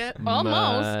year yet?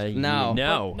 Almost. No.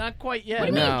 No. Not quite yet. What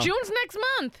do you No. mean? June's next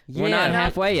month. We're not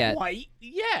halfway yet. Quite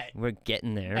yet. We're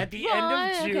getting there. At the Well,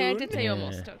 end of June, okay, I did say Yeah,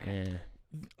 almost. Okay. yeah.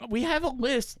 we have a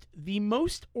list, the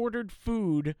most ordered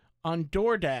food on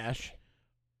DoorDash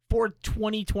for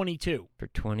 2022. For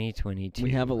 2022.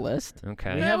 We have a list.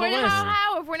 Okay. We have a list.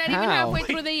 How? If we're not even How? halfway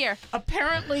through the year.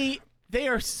 Apparently, they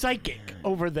are psychic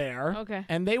over there. Okay.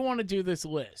 And they want to do this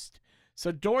list.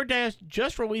 So DoorDash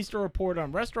just released a report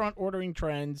on restaurant ordering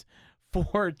trends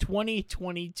for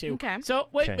 2022. Okay. So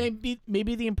wait, Okay.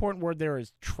 maybe the important word there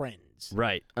is trends.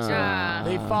 Right.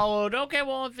 They followed. Okay,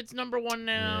 well, if it's number one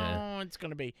now, it's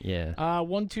gonna be Yeah.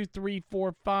 1, 2, 3,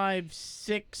 4, 5,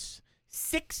 6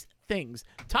 things.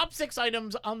 Top 6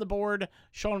 items on the board.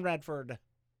 Sean Radford.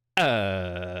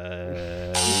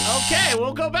 Okay,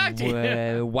 we'll go back to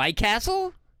you. White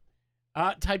Castle?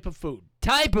 Type of food.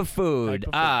 Type of food.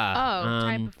 Type of food.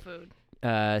 Type of food.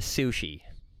 Sushi.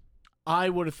 I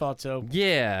would have thought so.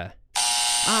 Yeah.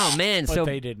 Oh man, But so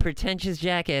they didn't. pretentious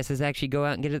jackasses actually go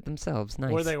out and get it themselves.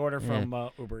 Nice. Or they order Yeah. from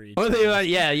Uber Eats. Oh, they are,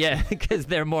 yeah, because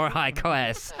they're more high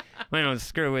class. We don't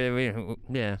screw with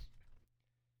yeah.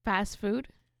 Fast food.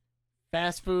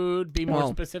 Fast food. Be more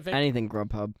Well, specific. Anything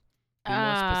Grubhub. Be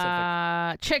more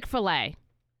specific. Chick-fil-A.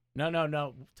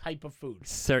 No. Type of food.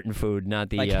 Certain food, not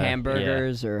the Like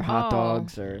hamburgers or hot Oh.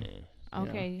 dogs or.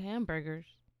 Okay, hamburgers.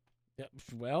 Yeah,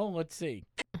 well, let's see.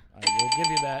 I will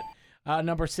give you that.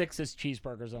 Number 6 is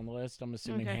cheeseburgers on the list. I'm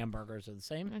assuming Okay. hamburgers are the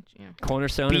same. Yeah.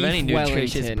 Cornerstone of Beef any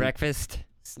nutritious Wellington. breakfast.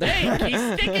 Steak.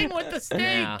 He's sticking with the steak.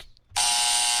 Yeah.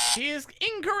 He is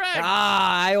incorrect.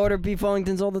 I order beef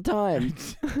Wellingtons all the time.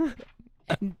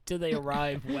 Do they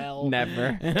arrive well?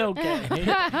 Never.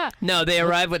 Okay. No, they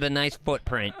arrive with a nice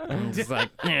footprint. It's just like,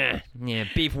 yeah,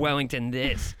 beef Wellington,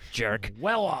 this jerk.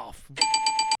 Well off.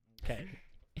 Okay.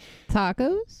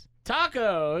 Tacos?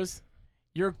 Tacos.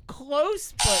 You're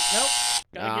close, but nope.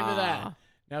 Gotta give you that.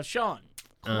 Now, Sean,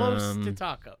 close to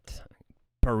tacos.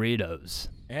 Burritos.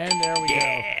 And there we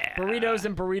Yeah. go. Burritos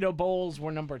and burrito bowls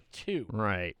were number 2.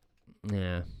 Right.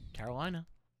 Yeah. Carolina.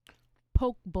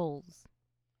 Poke bowls.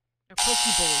 Or poke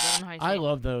bowls. I don't know how you say I it.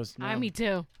 love those. I me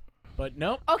too. But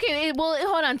nope. Okay, well,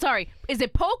 hold on. Sorry. Is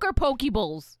it poke or pokey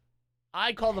bowls?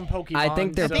 I call them Pokemon. I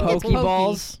think they're so it's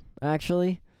Pokeballs,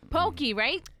 actually. Pokey,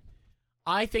 right?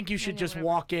 I think you should Yeah, just whatever.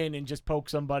 walk in and just poke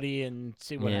somebody and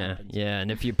see what Yeah, happens. yeah,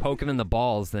 and if you poke him in the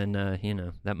balls, then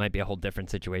that might be a whole different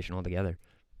situation altogether.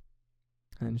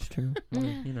 That's true.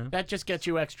 You know. That just gets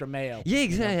you extra mayo. Yeah,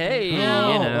 exactly. Hey,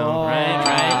 Oh. you know,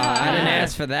 right. I didn't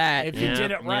ask for that. If you did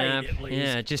it right, at least.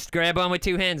 Yeah, just grab on with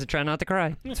 2 hands and try not to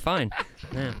cry. It's fine.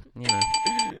 Yeah, you know.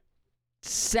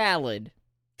 Salad.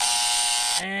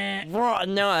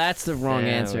 Wrong. No, that's the wrong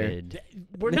answer. Salad.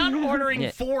 We're not ordering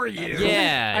Yeah. for you.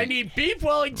 Yeah. I need beef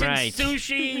Wellington, Right.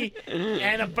 sushi,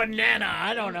 and a banana.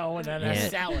 I don't know, and then a Yeah.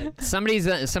 salad. Somebody's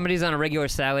on a regular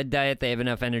salad diet. They have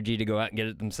enough energy to go out and get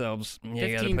it themselves. You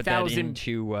gotta put that 15,000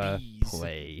 into bees.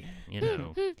 play. You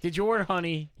know. Did you order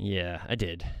honey? Yeah, I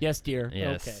did. Yes, dear.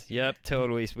 Yes. Okay. Yep.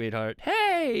 Totally, sweetheart.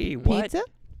 Hey, what? Pizza?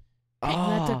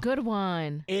 That's a Oh. good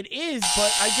one. It is,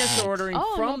 but I just ordering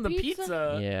Oh, from no the pizza?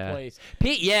 pizza Yeah. place.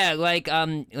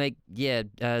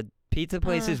 Pizza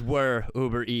places were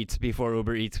Uber Eats before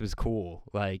Uber Eats was cool.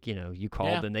 Like, you know, you called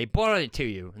Yeah. and they brought it to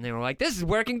you, and they were like, "This is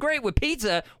working great with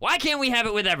pizza. Why can't we have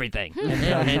it with everything?" And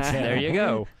there you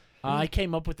go. I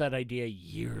came up with that idea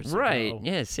years Right? ago.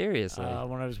 Yeah. Seriously.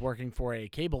 When I was working for a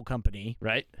cable company,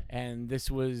 right. and this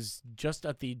was just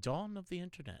at the dawn of the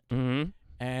internet. Mm-hmm.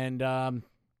 And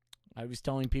I was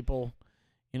telling people,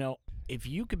 you know, if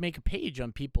you could make a page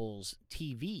on people's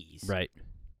TVs Right.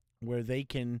 where they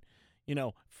can, you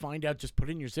know, find out, just put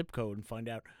in your zip code and find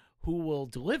out who will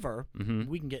deliver, Mm-hmm.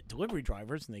 we can get delivery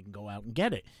drivers and they can go out and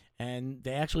get it. And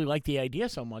they actually liked the idea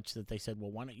so much that they said,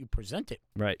 well, why don't you present it?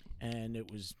 Right. And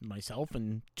it was myself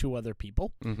and 2 other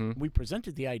people. Mm-hmm. We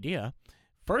presented the idea.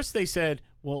 First, they said,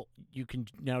 well, you can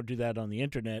now do that on the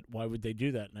internet. Why would they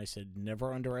do that? And I said,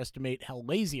 never underestimate how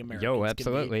lazy Americans Yo, can be.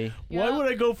 absolutely. Why Yeah. would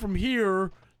I go from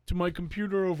here to my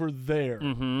computer over there?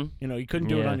 Mm-hmm. You know, you couldn't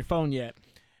do it Yeah. on your phone yet.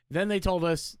 Then they told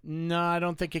us, no, I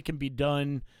don't think it can be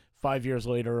done. 5 years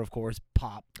later, of course,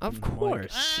 pop. Of And I'm like,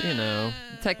 course, you know,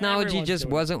 technology everyone's just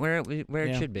doing it. wasn't where it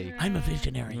Yeah. should be. I'm a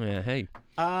visionary. Yeah. Hey.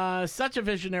 Such a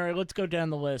visionary. Let's go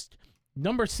down the list.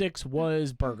 Number 6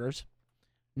 was burgers.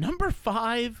 Number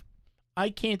 5, I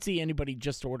can't see anybody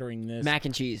just ordering this. Mac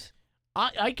and cheese.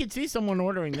 I could see someone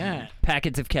ordering that.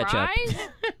 Packets of ketchup. Fries?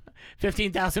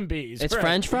 15,000 bees. It's right.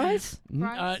 French fries?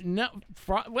 Fries? No.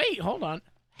 Wait, hold on.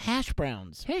 Hash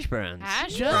browns. Hash browns.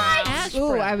 Hash Just browns? hash Ooh,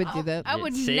 browns. I would do that. I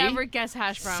would See? never guess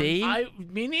hash browns. See?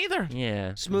 Me neither.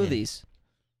 Yeah. Smoothies.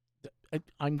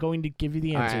 I'm going to give you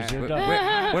the All answers. right. You're We're,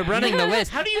 done. we're running the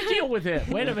list. How do you deal with it?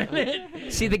 Wait a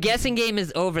minute. See, the guessing game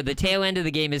is over. The tail end of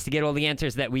the game is to get all the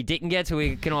answers that we didn't get, so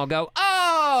we can all go,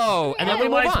 "Oh!" and then we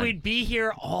move Otherwise, on. we'd be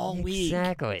here all week.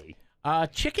 Exactly.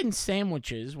 Chicken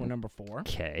sandwiches were number 4.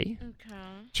 Okay. Okay.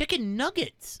 Chicken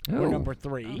nuggets were Oh. number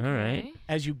 3. All right.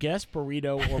 As you guessed,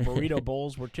 burrito or burrito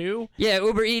bowls were 2. Yeah,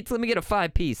 Uber Eats. Let me get a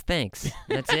 5-piece. Thanks.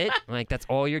 That's it. Like that's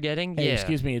all you're getting. Hey, yeah.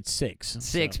 excuse me, it's 6.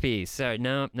 6-piece. Sorry,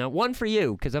 no, 1 for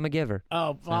you, because I'm a giver.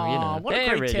 Oh, So, you know, what a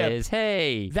there great it tip. is.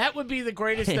 Hey. That would be the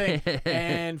greatest thing.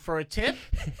 And for a tip,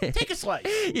 take a slice.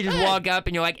 You just Hey. walk up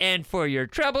and you're like, "And for your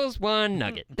troubles, 1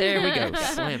 nugget." There we go.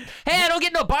 Slam. Hey, I don't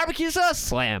get no barbecue sauce.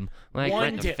 Slam. Like One right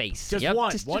in the dip. face. Just Yep,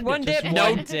 one. Just One one dip. dip. Just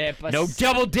No one dip. No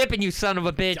double dipping, you son of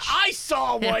a bitch. I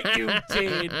saw what you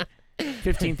did.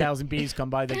 15,000 bees come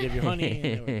by, they give you honey.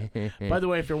 and there we go. By the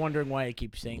way, if you're wondering why I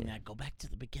keep saying that, go back to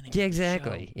the beginning. Yeah, of the show.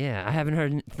 exactly. Yeah, I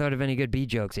haven't thought of any good bee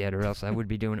jokes yet, or else I would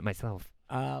be doing it myself.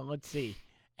 Let's see.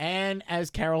 And as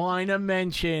Carolina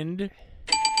mentioned,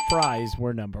 fries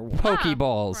were number 1.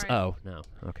 Pokeballs. right. Oh no.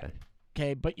 Okay.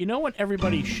 Okay, but you know what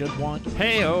everybody should want?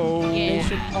 Hey oh. They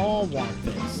should all want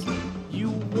this. You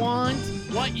want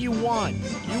what you want.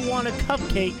 You want a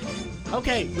cupcake.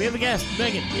 Okay, we have a guest.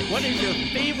 Megan, what is your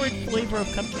favorite flavor of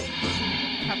cupcake?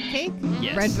 Cupcake?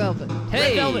 Yes. Red velvet. Hey.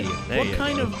 Red velvet. There What you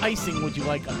kind go. of icing would you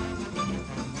like on it?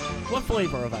 What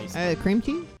flavor of icing? Cream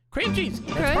cheese? Cream cheese.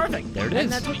 That's Okay. perfect. There it And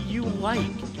is. that's what you like.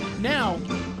 Now,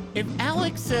 if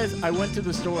Alex says, I went to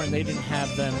the store and they didn't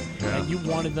have them, Yeah. and you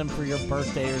wanted them for your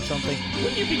birthday or something,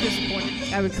 wouldn't you be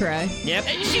disappointed? I would cry. Yep.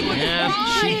 And she would Yeah.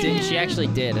 cry. She did. She actually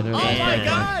did. I don't know. Oh my Yeah.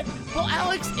 God! Well,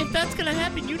 Alex, if that's gonna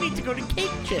happen, you need to go to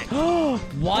Cake Chick.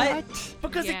 What?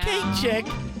 Because Yeah. at Cake Chick,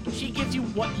 she gives you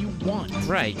what you want.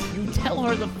 Right. You tell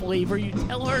her the flavor. You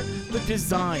tell her the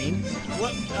design.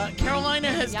 What Carolina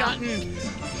has Yum. gotten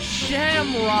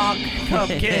Shamrock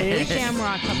cupcake.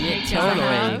 Shamrock cupcakes. Yeah, totally,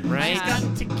 Uh-huh. right? She's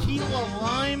gotten tequila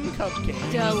lime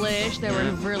cupcake. Delish. They were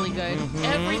really good.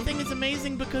 Everything is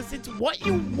amazing because it's what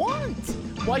you want.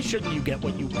 Why shouldn't you get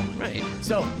what you want? Right.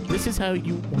 So this is how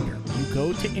you order. You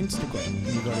go to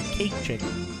Instagram. You go to Cake Chick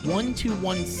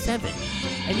 1217,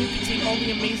 and you can see all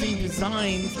the amazing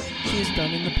designs she has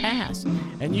done in the past.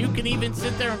 And you can even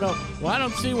sit there and go, "Well, I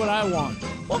don't see what I want."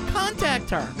 Well, contact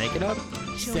her. Make it up.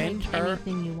 She'll send make her.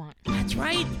 anything you want. That's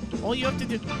right. All you have to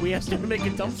do. We asked her to make a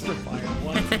dumpster fire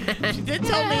once. She did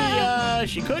tell me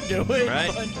she could do it,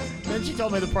 Right. but then she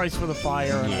told me the price for the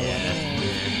fire, and I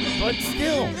went, but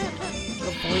still,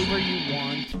 the flavor you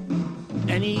want,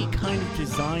 any kind of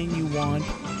design you want,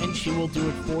 and she will do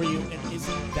it for you. And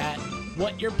isn't that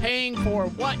what you're paying for?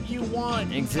 What you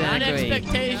want? Exactly. Not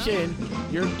expectation.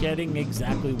 You're getting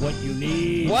exactly what you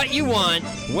need. What you want,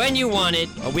 when you want it,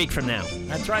 a week from now.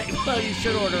 That's right. Well, you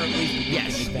should order at least a week in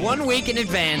Yes, advance. 1 week in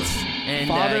advance. And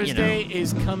Father's you know. Day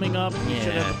is coming up. You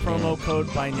should have the promo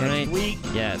code by next Right. week.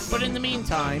 Yes. But in the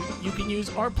meantime, you can use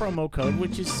our promo code,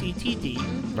 which is CTD,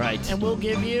 Right. and we'll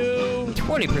give you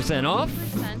 20% off.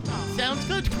 Percent off. sounds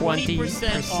good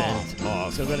 20% off.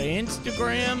 off. So go to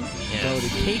Instagram, Yes. Oh, go to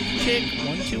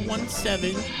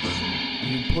CakeChick1217.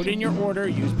 You put in your order,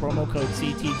 use promo code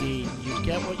CTD. You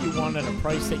get what you want at a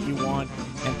price that you want,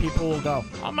 and people will go,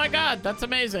 "Oh my God, that's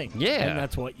amazing!" Yeah. and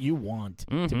that's what you want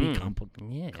to be Yeah.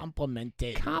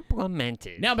 complimented.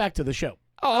 Complimented. Now back to the show.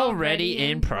 Already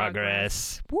in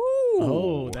progress. Woo!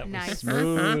 Oh, that was Nice.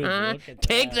 smooth. Look at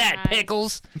Take that, Nice.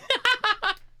 Pickles.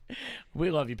 We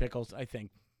love you, Pickles, I think.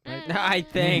 I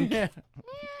think.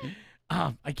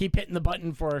 I keep hitting the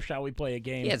button for Shall We Play a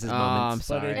Game? He has his I'm moments.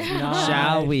 but sorry. it's not.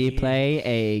 Shall we play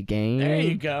a game? There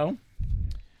you go.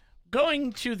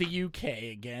 Going to the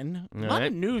UK again. A All lot right.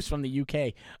 of news from the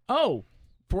UK. Oh,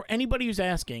 for anybody who's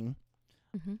asking,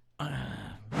 breaking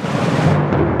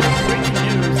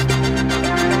news.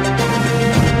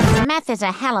 Meth is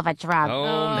a hell of a drug.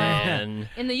 Oh, man.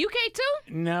 In the UK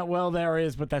too? No, well, there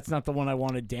is, but that's not the one I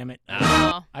wanted, damn it.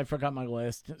 Oh. I forgot my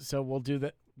list, so we'll do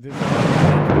that.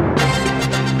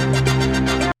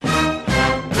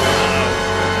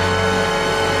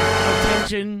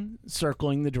 Attention,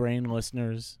 circling the drain,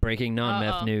 listeners. Breaking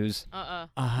non-meth Uh-oh. news.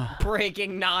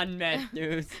 Breaking non-meth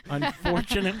news.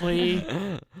 Unfortunately,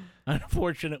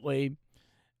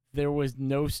 there was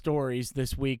no stories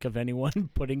this week of anyone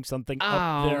putting something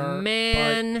up there. Oh,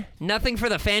 man. Nothing for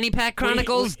the Fanny Pack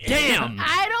Chronicles? Damn.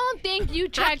 I don't think you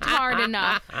checked hard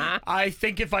enough. I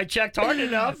think if I checked hard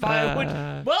enough, I would.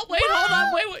 Well, wait, hold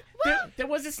on, wait. There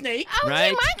was a snake. I would say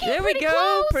Right? mine came There we pretty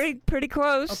go. close. Pretty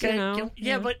close. Okay, You know.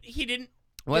 yeah, but he didn't.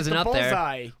 Wasn't hit the up there.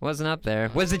 bullseye. Wasn't up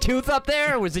there. Was the tooth up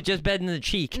there, or was it just bed in the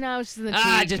cheek? No, it's in the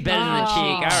Ah, cheek. just bed in the cheek.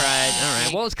 All Oh. right.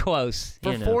 Well, it's close.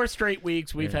 For you know. 4 straight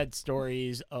weeks, we've Yeah. had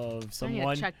stories of I need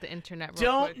someone to check the internet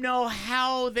real don't quick. know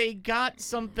how they got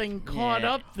something caught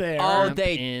Yeah. up there. Oh, Up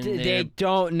they in they there.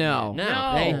 don't know.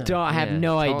 No. They don't have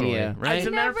no totally. idea. Right? As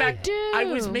a matter of Never fact, I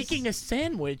was do. making a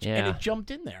sandwich and Yeah. it jumped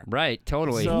in there. Right.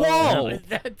 Totally. So, Whoa!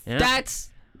 that's- Yeah. That's.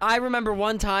 I remember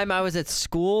one time I was at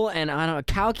school and I don't know, a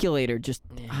calculator just.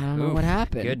 I don't know Oof, what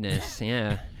happened. Goodness.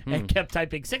 Yeah. and kept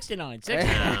typing 69,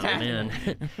 69. Oh, man.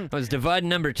 I was dividing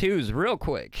number twos real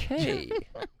quick. Hey.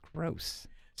 Gross.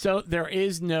 So there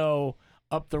is no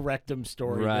up the rectum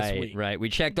story this Right, week. right. We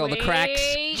checked all the cracks,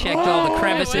 Wait. checked all the Whoa,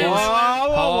 crevices. wait, wait,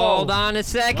 wait. Hold on a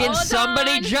second. Hold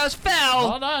Somebody on. just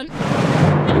fell. Hold on.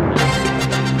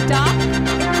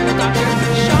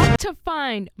 Doctor, shocked to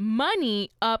find money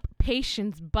up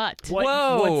patient's butt.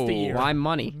 What's the year? Why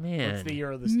money? Man. What's the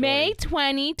year of the story? May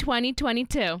 20,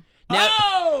 2022. Now,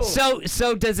 Oh!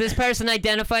 so does this person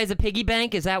identify as a piggy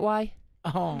bank? Is that why?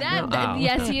 Oh, That, no. Oh.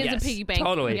 yes, he is Yes, a piggy bank.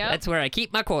 Totally. Yep. That's where I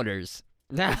keep my quarters.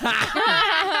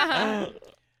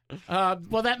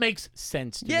 Well, that makes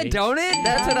sense to Yeah, me. don't it?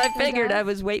 That's what I It figured. does. I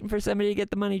was waiting for somebody to get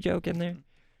the money joke in there.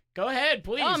 Go ahead,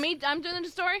 please. Oh, me? I'm doing the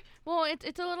story? Well,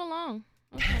 it's a little long.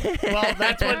 Well,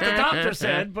 that's what the doctor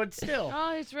said, but still.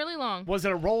 Oh, it's really long. Was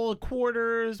it a roll of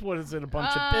quarters? Was it a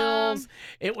bunch of Um, bills?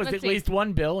 It was let's at see. least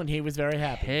one bill, and he was very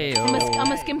happy. Hey, I'm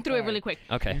gonna skim through it really quick.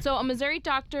 Okay. So, a Missouri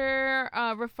doctor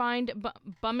refined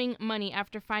bumming money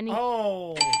after finding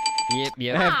Oh.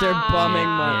 Yep. After bumming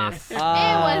money. Yes. it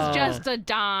was just a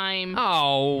dime.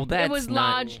 Oh, that's it was not...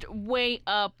 lodged way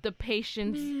up the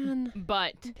patient's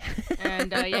butt,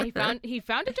 and yeah, he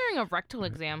found it during a rectal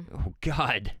exam. Oh,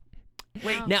 God.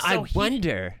 Wait, Now, so I he-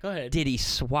 wonder, Go ahead. did he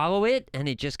swallow it and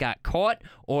it just got caught?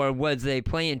 Or was they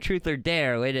playing truth or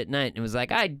dare late at night and it was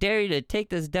like, I dare you to take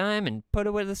this dime and put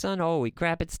it where the sun? Holy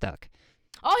crap, it's stuck.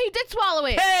 Oh, he did swallow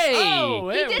it. Hey! Oh,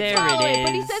 He did there swallow it it,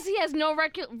 but he is. says he has no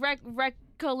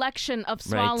recollection of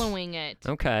swallowing it.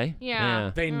 Okay.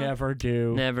 Yeah. They never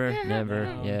do. Never.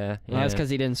 No. Yeah. Well, that's because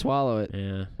he didn't swallow it.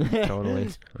 Yeah, totally.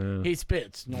 He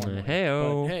spits normally.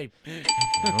 Hey-o. But hey.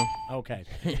 Okay.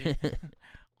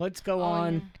 Let's go Oh,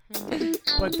 on. yeah.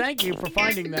 But thank you for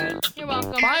finding that. You're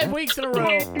welcome. 5 weeks in a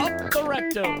row, up the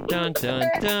rectum. Dun dun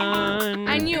dun.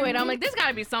 I knew it. I'm like, there's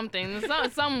gotta be something.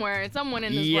 There's somewhere. It's someone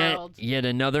in this world. Yet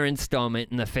another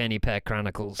installment in the Fanny Pack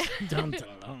Chronicles. Dun,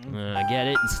 dun, dun. Get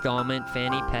it? Installment,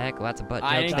 Fanny Pack, lots of butt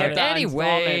I jokes didn't there. get that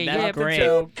Anyway, installment. That's yeah, great.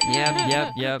 Joke.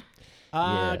 Yep.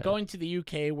 Yeah. Going to the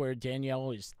UK where Danielle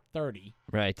is 30.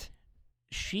 Right.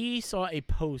 She saw a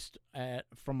post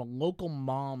from a local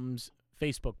mom's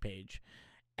Facebook page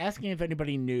asking if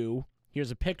anybody knew.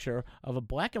 Here's a picture of a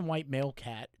black and white male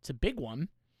cat. It's a big one.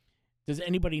 Does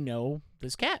anybody know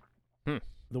this cat?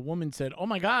 The woman said, "Oh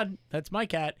my God, that's my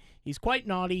cat. He's quite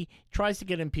naughty. Tries to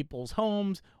get in people's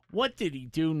homes. What did he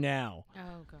do now?"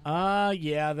 Oh god.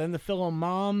 Yeah. Then the fellow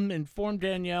mom informed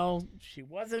Danielle she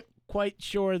wasn't quite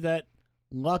sure that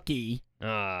Lucky,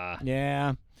 that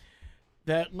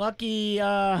Lucky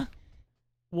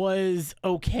was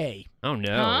okay. Oh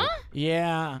no. Huh?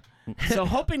 Yeah. So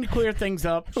hoping to clear things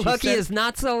up. she Lucky said- is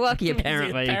not so lucky,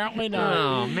 apparently. Apparently not.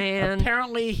 Oh man.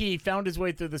 Apparently he found his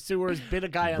way through the sewers, bit a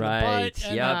guy on the Right. butt.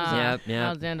 And that was it. Yep.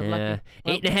 Alexander Yeah.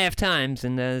 Lucky. 8.5 times,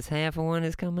 and there's half of one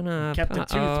is coming up. Kept a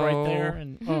tooth right there.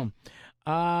 Uh-oh.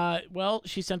 And well,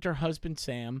 she sent her husband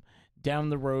Sam down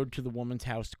the road to the woman's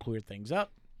house to clear things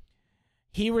up.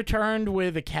 He returned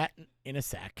with a cat in a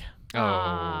sack.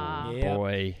 Oh Yep.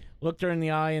 boy. Looked her in the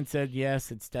eye and said,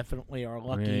 "Yes, it's definitely our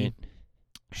Lucky." Right.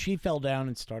 She fell down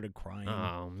and started crying.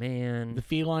 Oh man. The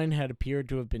feline had appeared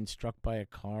to have been struck by a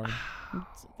car.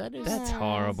 That's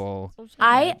horrible. so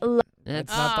sad.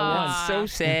 That's not the one. So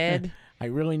sad. I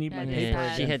really need my That is paper.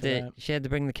 sad. She again had for to. that. She had to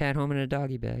bring the cat home in a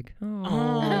doggy bag. Oh,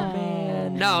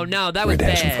 man. No, that was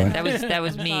Redemption bad. Fund. That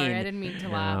was I'm mean. sorry, I didn't mean to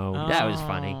laugh. No, that was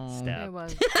funny. Oh. Stop. It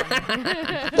was.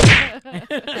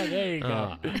 There you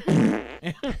go.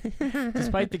 Oh.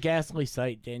 Despite the ghastly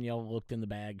sight, Danielle looked in the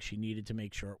bag. She needed to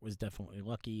make sure it was definitely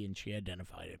Lucky, and she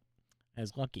identified it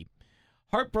as Lucky.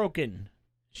 Heartbroken,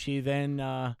 she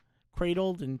then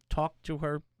cradled and talked to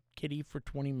her kitty for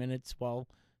 20 minutes while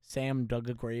Sam dug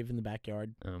a grave in the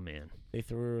backyard. Oh man. They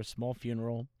threw her a small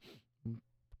funeral.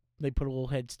 They put a little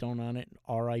headstone on it,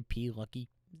 R.I.P. Lucky.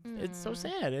 It's so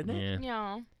sad, isn't it? Yeah.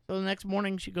 Yeah. So the next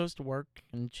morning she goes to work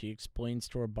and she explains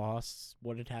to her boss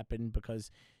what had happened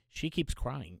because she keeps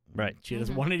crying. Right. She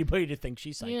doesn't Mhm. want anybody to think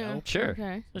she's psycho. Yeah. Sure.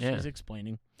 Okay. So Yeah. she's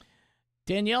explaining.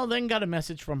 Danielle then got a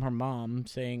message from her mom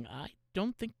saying, "I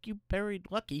don't think you buried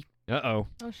Lucky." Uh-oh.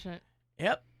 Oh shit.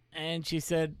 Yep. And she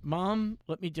said, "Mom,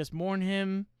 let me just mourn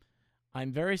him.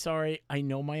 I'm very sorry. I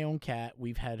know my own cat.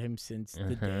 We've had him since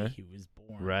the Uh-huh. day he was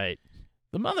born." Right.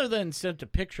 The mother then sent a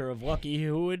picture of Lucky,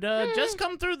 who had just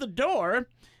come through the door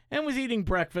and was eating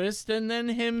breakfast, and then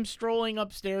him strolling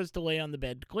upstairs to lay on the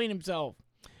bed to clean himself.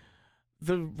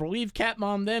 The relieved cat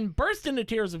mom then burst into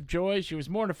tears of joy. She was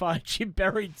mortified. She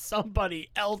buried somebody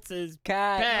else's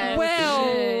cat.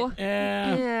 Well.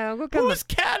 Yeah. Yeah. Look at Whose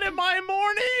cat am I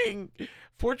mourning?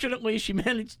 Fortunately, she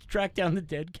managed to track down the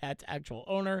dead cat's actual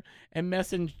owner and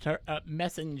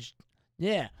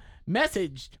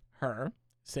messaged her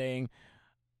saying,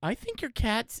 "I think your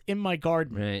cat's in my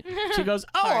garden." Right. She goes,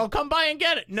 "Oh, I'll come by and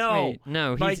get it." No, Wait,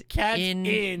 no, my he's cat's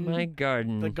in my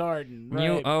garden. the garden.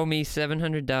 You Right. owe me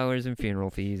 $700 in funeral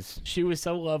fees. She was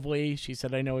so lovely. She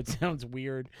said, "I know it sounds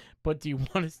weird, but do you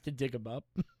want us to dig them up?"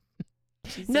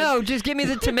 She said- No, just give me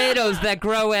the tomatoes that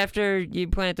grow after you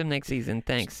plant them next season.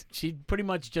 Thanks. She pretty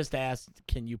much just asked,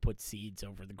 "Can you put seeds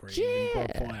over the grave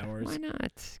and grow flowers?" Why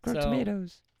not? Grow So-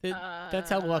 tomatoes.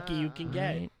 That's how lucky you can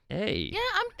get. Right. Hey.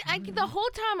 Yeah, the whole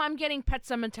time I'm getting Pet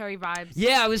Cemetery vibes.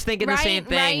 Yeah, I was thinking the Right, same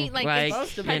thing. right, like, it's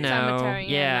supposed to be. you Pet know, Cemetery,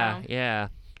 yeah, yeah.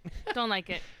 Don't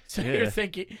like it. So Yeah. you're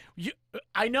thinking,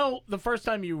 I know the first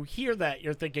time you hear that,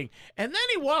 you're thinking, and then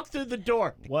he walked through the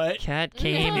door. What? Cat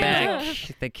came back.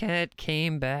 The cat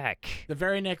came back. The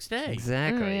very next day.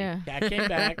 Exactly. Oh, yeah. Cat came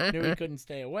back, knew he couldn't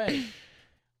stay away.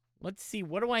 Let's see,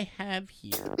 what do I have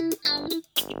here?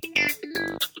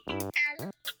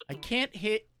 I can't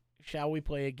hit Shall We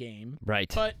Play a Game,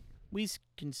 Right. but we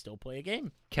can still play a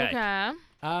game. Okay.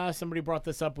 Somebody brought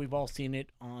this up. We've all seen it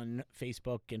on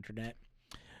Facebook, internet.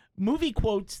 Movie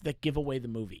quotes that give away the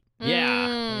movie. Yeah.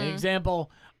 An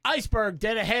example, iceberg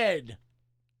dead ahead.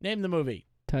 Name the movie.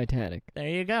 Titanic. There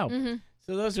you go. Mm-hmm.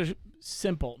 So those are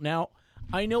simple. Now,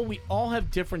 I know we all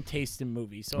have different tastes in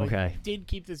movies, so I Okay. did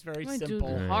keep this very My dude,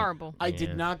 simple. horrible. I Yeah.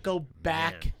 did not go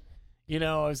back. Man. You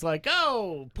know, I was like,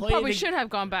 oh, play Probably it. should have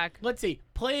gone back. Let's see.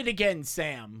 Play it again,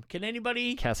 Sam. Can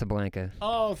anybody? Casablanca.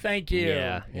 Oh, thank you.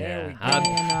 Yeah. There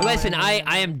Yeah. we go. Listen, I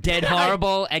am dead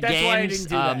horrible at That's why I games. didn't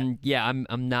do that. Yeah,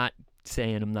 I'm not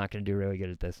saying I'm not going to do really good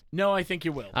at this. No, I think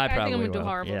you will. I think I'm probably gonna do will.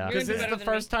 horrible. Yeah. You're Because gonna this do is the better than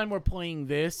first time we're playing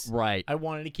this. Right. I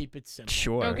wanted to keep it simple.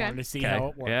 Sure. Okay. I wanted to see Okay. how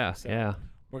it works. Yeah. So Yeah.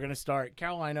 We're going to start.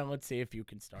 Carolina, let's see if you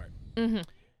can start. Mhm.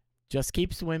 Just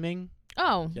keep swimming.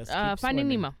 Oh, Just keep Finding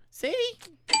swimming. Nemo. See?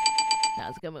 That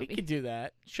was a good We movie. could do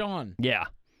that. Sean, Yeah.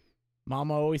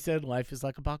 Mama always said life is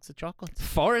like a box of chocolates.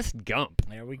 Forrest Gump.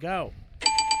 There we go.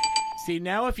 See,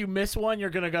 now if you miss one, you're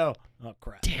going to go, oh,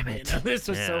 crap. Damn You it. know, this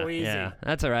was so easy. Yeah,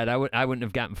 that's all right. I wouldn't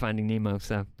have gotten Finding Nemo.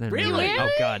 So then Really? Oh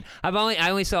God, I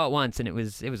only saw it once, and it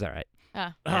was all right.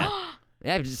 Ah,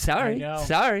 Yeah, I know.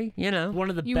 sorry. You know. one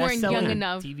of the You weren't best-selling young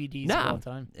enough. DVDs No. of all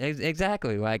time.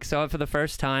 Exactly. Like saw it for the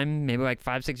first time maybe like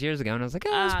 5-6 years ago, and I was like,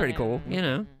 oh, that's pretty cool. You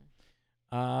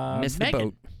know. Missed the Megan,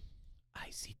 boat. I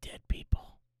see dead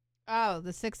people. Oh,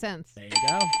 The Sixth Sense. There you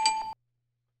go.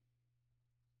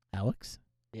 Alex?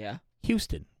 Yeah.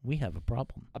 Houston, we have a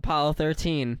problem. Apollo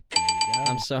 13. There you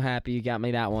I'm so happy you got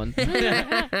me that one.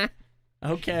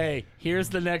 Okay, here's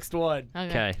the next one.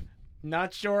 Okay.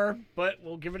 Not sure, but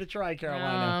we'll give it a try, Carolina.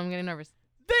 I'm getting nervous.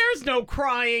 There's no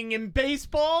crying in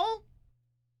baseball.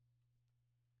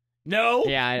 No.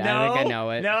 Yeah, I no, think I know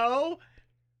it. No.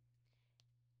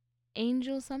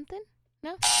 Angel something?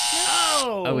 No.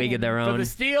 Oh. A League of Their For Own. the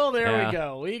steal, there Yeah. we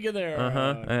go. League of Their Uh huh.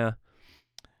 Own. Yeah.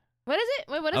 What is it?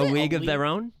 Wait, what is A it? League of League- Their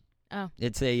Own. Oh.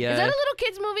 It's a. Is that a little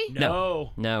kid's movie?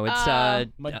 No. No,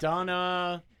 it's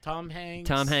Madonna, Tom Hanks.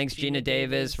 Tom Hanks, Gina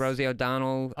Davis, Rosie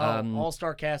O'Donnell. Oh,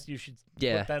 all-star cast. You should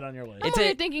yeah. put that on your list. I'm It's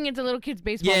only a- thinking it's a little kid's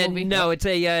baseball Yeah, movie. no, it's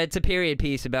a period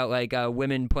piece about like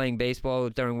women playing baseball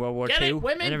during World War Get it? II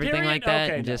Women, and everything period? like that.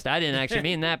 Okay, And no. just I didn't actually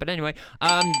mean that, but anyway,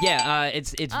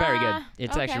 it's very good.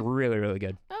 It's okay. actually really really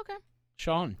good. Okay.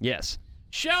 Sean, Yes,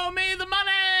 show me the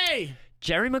money.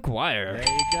 Jerry Maguire.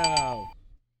 There you go.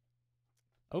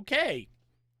 Okay.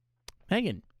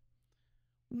 Megan,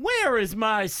 where is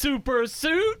my super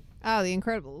suit? Oh, The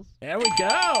Incredibles. There we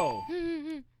go.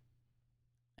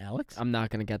 Alex, I'm not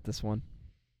going to get this one.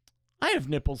 I have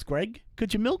nipples, Greg.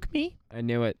 Could you milk me? I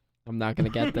knew it. I'm not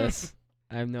going to get this.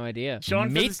 I have no idea. Sean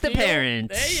for Meet the steal.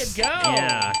 parents. There you go.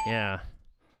 Yeah.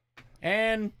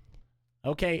 And,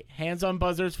 okay, hands on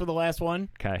buzzers for the last one.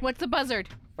 Okay. What's the buzzard?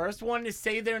 First one is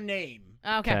say their name.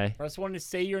 Okay. Okay. First one is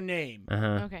say your name. Uh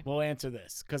huh. Okay. We'll answer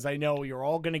this because I know you're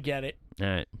all going to get it. All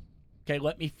right. Okay,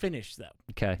 let me finish, though.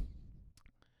 Okay.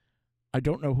 I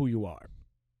don't know who you are.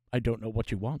 I don't know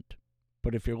what you want.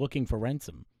 But if you're looking for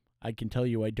ransom, I can tell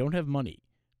you I don't have money.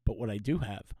 But what I do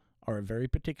have are a very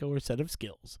particular set of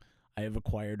skills I have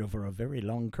acquired over a very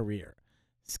long career.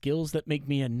 Skills that make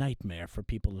me a nightmare for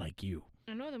people like you.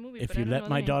 I know the movie. If but I you don't let know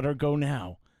my the name. daughter go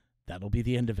now, that'll be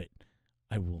the end of it.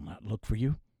 I will not look for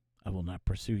you. I will not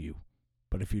pursue you.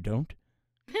 But if you don't,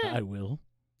 I will.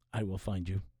 I will find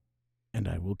you. And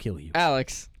I will kill you.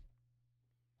 Alex.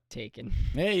 Taken.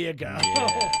 There you go.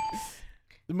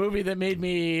 The movie that made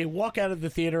me walk out of the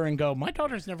theater and go, my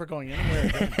daughter's never going anywhere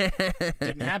again.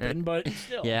 Didn't happen, but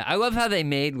still. Yeah, I love how they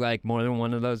made like more than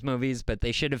one of those movies, but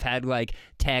they should have had like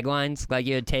taglines like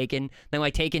you had Taken. Then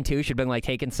like Taken 2 should have been like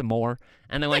Taken Some More.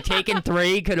 And then like Taken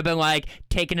 3 could have been like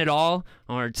Taken It All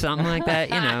or something like that,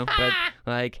 you know. But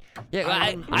like,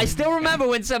 yeah, I still remember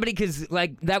when somebody, because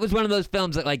like that was one of those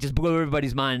films that like just blew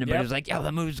everybody's mind. Everybody Yep. was like, yo,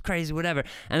 that movie's crazy, whatever.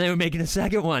 And they were making a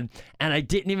second one. And I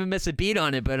didn't even miss a beat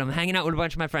on it, but I'm hanging out with a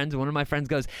bunch of my friends. And one of my friends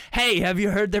goes, hey, have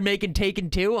you heard they're making Taken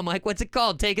 2? I'm like, what's it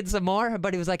called? Taken Some More?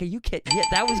 Everybody was like, are you kidding? Yeah,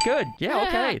 that was good. Yeah,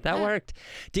 okay, that worked.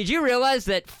 Did you realize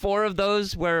that 4 of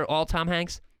those were all Tom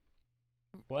Hanks?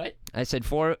 What? I said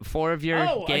four of your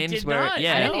Oh, I games did were not.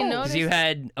 yeah. I didn't notice. 'Cause you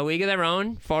had A League of Their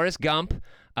Own, Forrest Gump,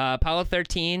 Apollo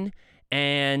 13,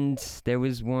 and there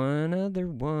was one other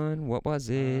one. What was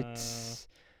it?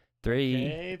 3,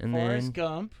 Okay, and Forrest then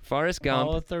Gump. Forrest Gump,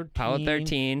 Apollo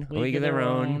 13. A League of Their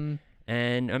Own,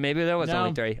 and or maybe there was No.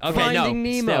 only 3. Okay, Finding no,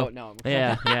 Nemo. still. No.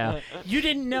 Yeah. You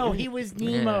didn't know he was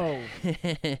Nemo.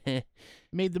 yeah.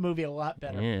 Made the movie a lot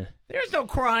better. Yeah. There's no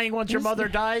crying once your mother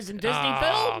dies in Disney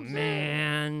Oh films.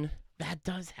 man. That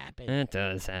does happen. It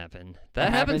does happen.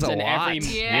 That happens a in lot. every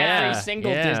Yeah.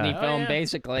 single Yeah. Disney Oh, film, yeah.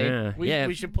 basically. Yeah. We, yeah.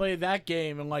 we should play that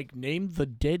game and like name the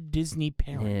dead Disney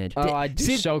parent. Yeah. Oh, I'd do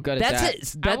See, so good at that's that.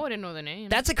 it. I That, wouldn't know the name.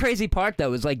 that's a crazy part,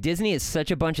 though, is like Disney is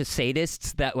such a bunch of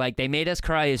sadists that like they made us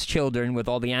cry as children with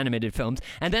all the animated films,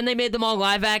 and then they made them all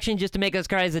live action just to make us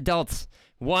cry as adults.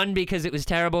 One because it was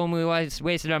terrible and we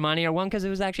wasted our money, or one because it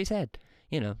was actually sad.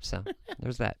 You know, so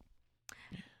there's that.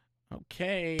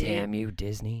 Okay. Damn you,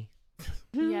 Disney.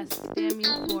 Yes, damn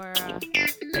you for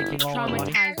Taking all our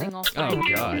money. traumatizing all Oh five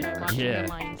God, years watching yeah, The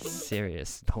Lion King.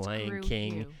 serious. The Lion Screw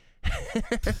King.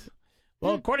 you.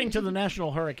 Well, according to the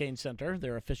National Hurricane Center,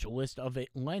 their official list of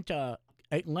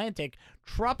Atlantic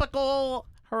tropical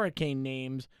hurricane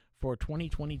names for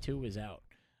 2022 is out.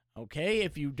 Okay,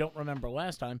 if you don't remember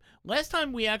last time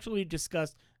we actually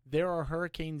discussed there are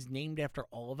hurricanes named after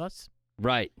all of us.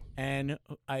 Right. And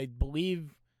I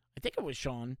think it was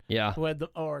Sean Yeah. who had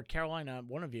or Carolina,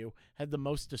 one of you, had the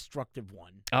most destructive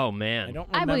one. Oh man. I don't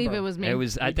I remember. believe it was me. It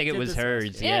was. I We think it did was this last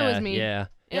hers. year. Yeah, Yeah. it was me. Yeah.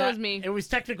 It was me. It was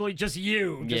technically just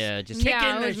you. Yeah, just kicking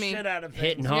Yeah, it the was me. shit out of things.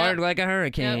 Hitting hard like a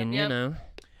hurricane. Yep. You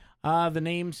know. The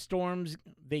name storms,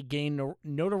 they gain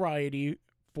notoriety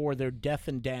for their death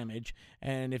and damage,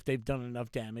 and if they've done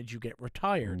enough damage, you get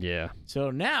retired. Yeah.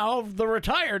 So now the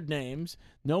retired names: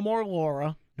 no more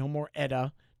Laura, no more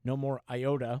Edda, no more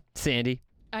Iota. Sandy.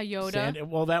 A Yoda.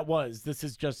 Well, that was. This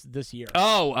is just this year.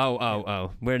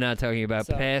 Oh. We're not talking about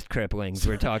So- past cripplings.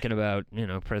 We're talking about,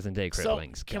 present day So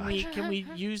cripplings. can we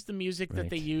use the music that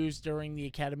they Right. used during the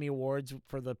Academy Awards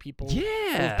for the people Yeah.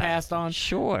 who passed on?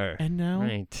 Sure. And now,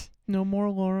 Right. no more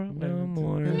Laura. No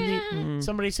more. Mm.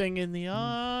 Somebody sing "In the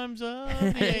Arms of the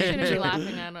We shouldn't be Angel."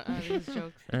 laughing at these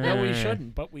jokes. No, we Uh,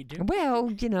 shouldn't, but we do. Well,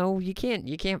 you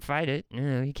can't fight it.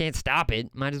 You can't stop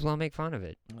it. Might as well make fun of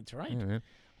it. That's right. You know?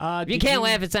 If Did you can't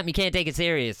laugh at something, you can't take it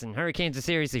serious. And hurricanes are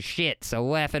serious as shit, so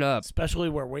laugh it up. especially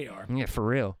where we are. Yeah, for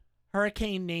real.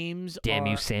 Hurricane names Damn are,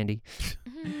 you, Sandy.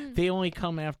 they only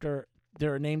come after,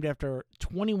 they're named after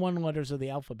 21 letters of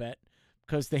the alphabet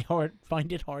because they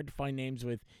find it hard to find names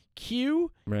with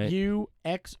Q, Right. U,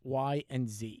 X, Y, and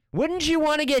Z. Wouldn't you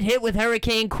want to get hit with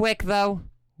hurricane quick, though?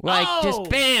 Like, Oh!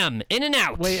 just bam, in and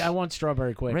out. Wait, I want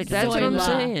strawberry quick. Right, that's what I'm Zoila.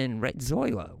 saying. Right,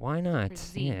 Zoila. Why not?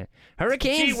 Z. Yeah. Gee,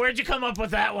 Hurricanes. where'd you come up with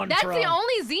that one That's from? the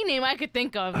only Z name I could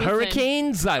think of. Listen. Hurricane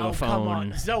Oh, xylophone. come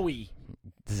on. Zoe.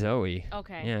 Zoe.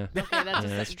 Okay. Yeah. Okay, that's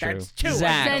Yeah, a that's true. That's two.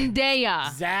 Zach.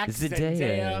 Zendaya. Zach, Zendaya.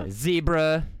 Zendaya.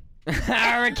 Zebra.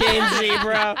 Hurricane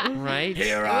zebra. Right?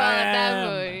 Here Well, I at that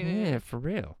am. point. Yeah, for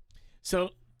real.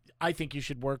 So I think you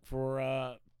should work for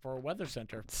a weather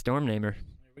center. Storm namer. Here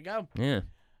we go. Yeah.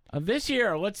 This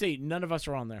year, let's see, none of us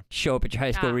are on there. Show up at your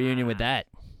high school reunion with Ah. that.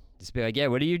 Just be like, yeah,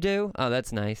 what do you do? Oh,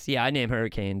 that's nice. Yeah, I name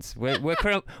hurricanes. What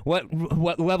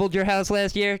leveled your house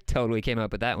last year? Totally came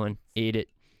up with that one. Eat it.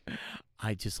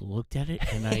 I just looked at it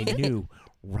and I knew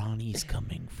Ronnie's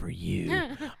coming for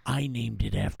you. I named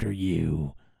it after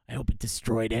you. I hope it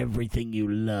destroyed everything you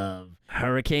love.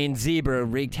 Hurricane Zebra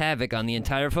wreaked havoc on the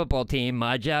entire football team.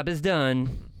 My job is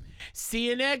done. See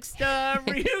you next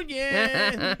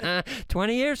reunion.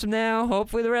 20 years from now,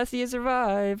 hopefully the rest of you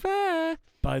survive. Ah.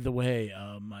 By the way,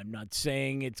 I'm not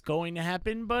saying it's going to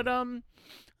happen, but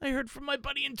I heard from my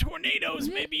buddy in tornadoes.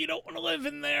 Maybe you don't want to live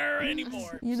in there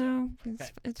anymore. You know,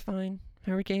 it's fine.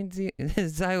 Hurricane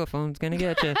xylophone's gonna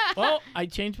get you. Well, I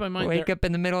changed my mind. Wake there. up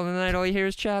in the middle of the night, all you hear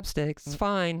is chopsticks. It's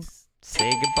fine.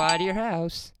 Say goodbye to your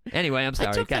house. Anyway, I'm sorry.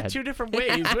 I took Go that ahead. two different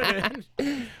ways.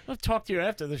 I'll talk to you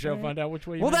after the show, find out which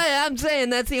way you Well, went. I'm saying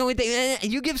that's the only thing.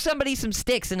 You give somebody some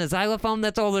sticks and a xylophone,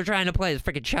 that's all they're trying to play is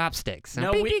freaking chopsticks.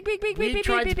 No, Beep, we- beep, beep, beep, we beep, beep,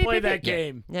 tried beep, to beep, play beep, that beep. Yeah.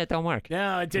 game. Yeah, it don't work.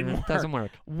 No, it didn't work. It doesn't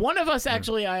work. One of us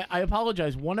actually, I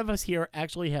apologize. One of us here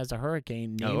actually has a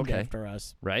hurricane named okay. after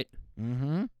us. Right?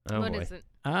 Mm-hmm. Oh, What boy. is it?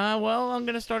 Well, I'm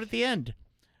gonna start at the end.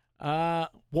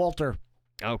 Walter.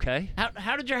 Okay.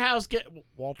 How did your house get?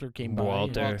 Walter came by.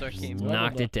 Walter came by.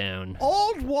 knocked it down.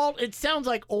 Old Walt. It sounds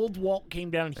like old Walt came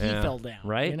down and he Yeah. fell down.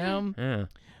 Right? You know. Yeah.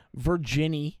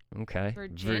 Virginie. Okay.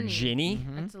 Virginie. Virginie?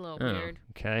 Mhm. That's a little Oh, weird.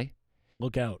 okay.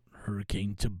 Look out!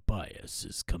 Hurricane Tobias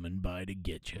is coming by to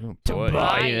get you. Oh, boy.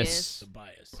 Tobias.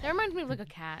 Tobias. That reminds me of like a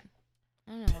cat.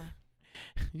 I don't know why.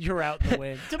 You're out in the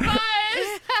wind. Tobias.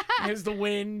 Here's the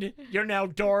wind. You're now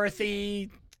Dorothy.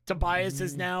 Tobias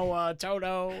is now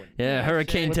Toto. Yeah,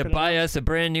 Hurricane Whipping to it buy us a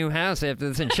brand new house after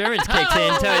this insurance kicks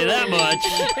in, tell you that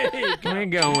much. We're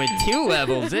going with 2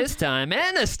 levels this time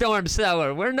and a storm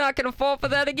cellar. We're not going to fall for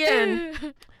that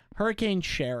again. Hurricane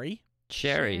Sherry.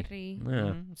 Sherry.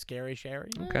 Yeah. Scary Sherry.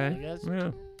 I Okay. guess.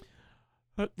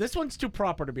 Yeah. This one's too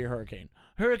proper to be a hurricane.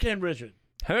 Hurricane Richard.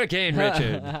 Hurricane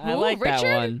Richard. I Who, like that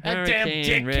Richard? one. That damn Hurricane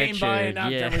dick came by and Richard,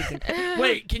 knocked yeah. everything.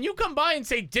 Wait, can you come by and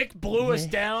say Dick blew us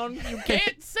down? You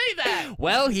can't say that.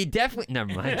 Well, he definitely.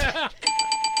 Never mind.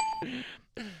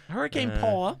 Hurricane Uh,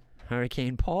 Paula.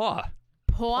 Hurricane Paw.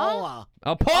 Paul?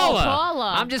 Oh, Paula.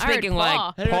 Paula. I'm just I heard thinking like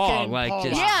Paw. Paw, Hurricane like Paula.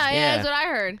 just Yeah, that's what I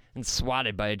heard. and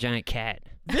swatted by a giant cat.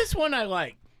 This one I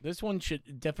like. This one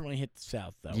should definitely hit the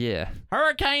south, though. Yeah.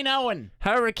 Hurricane Owen.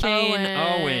 Hurricane Owen.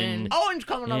 Owen. Owen's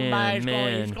coming on Yeah, by. He's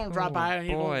man. going to drop by. He's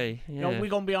gonna- Boy, you know, yeah. we're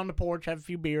going to be on the porch, have a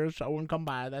few beers. Owen come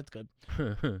by. That's good.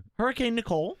 Hurricane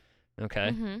Nicole. Okay.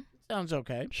 Mm-hmm. Sounds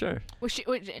okay. Sure. Was she?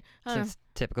 Sounds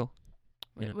typical.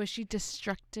 Yeah. Was she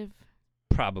destructive?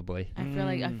 Probably. I feel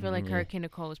like yeah. Hurricane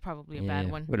Nicole was probably a Yeah,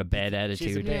 bad one. with a bad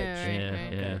She's a attitude.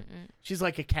 bitch. Yeah. She's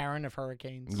like a Karen of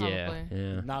hurricanes. Yeah. Probably.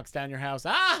 Yeah. Knocks down your house.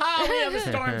 Aha! We have a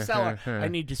storm cellar. I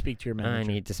need to speak to your manager. I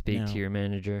need to speak No. to your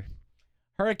manager.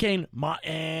 Hurricane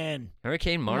Martin.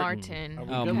 Hurricane Martin. Are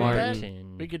we Oh, good with Martin.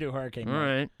 that? We could do Hurricane All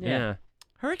Martin. right. Yeah. Yeah.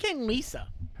 Hurricane Lisa.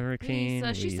 Hurricane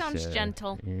Lisa, she sounds Lisa.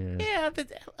 gentle. Yeah. Yeah,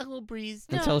 but a little breeze.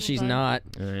 Until she's not.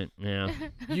 All right. Yeah.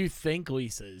 You think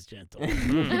Lisa is gentle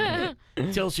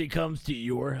until she comes to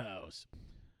your house.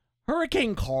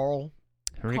 Hurricane Carl.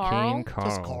 Hurricane Carl.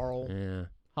 Just Carl. Yeah.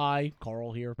 Hi,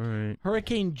 Carl here. All right.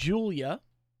 Hurricane Julia.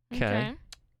 Okay.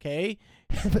 Okay.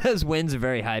 Those winds are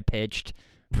very high pitched.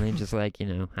 They just like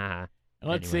ha.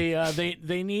 Let's Anyway. see.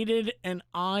 They needed an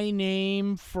I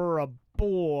name for a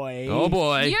boy. Oh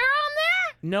boy. You're on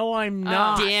No, I'm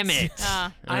not. Damn it.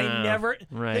 there. I Oh, never.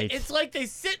 Right. It's like they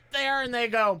sit there and they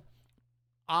go,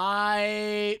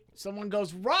 Someone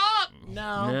goes, Rob.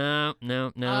 No.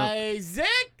 No. Isaac.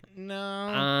 No.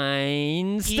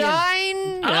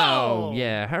 Einstein? Oh.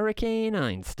 Yeah. Hurricane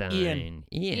Einstein. Ian.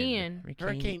 Ian.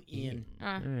 Hurricane Ian.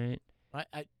 All right.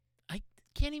 I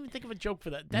can't even think of a joke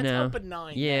for that. That's No. how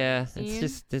benign. Yeah. That is.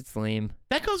 It's Ian? it's lame.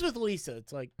 That goes with Lisa.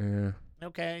 It's like, Yeah.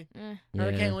 okay. Eh.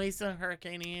 Hurricane Lisa,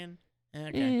 Hurricane Ian.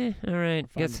 Okay. All right.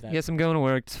 Fine Guess with that. guess I'm going to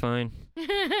work. It's fine.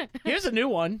 Here's a new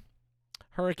one.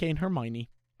 Hurricane Hermione.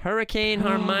 Hurricane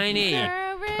Hermione.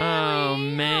 Oh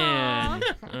man.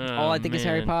 All I think is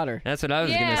Harry man. Potter. That's what I was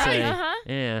Yeah, gonna say. uh-huh.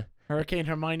 Yeah. Hurricane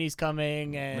Hermione's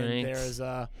coming, and Right. there's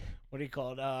what do you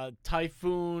call it?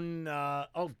 Typhoon.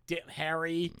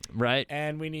 Harry, Right.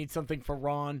 and we need something for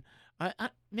Ron.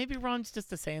 Maybe Ron's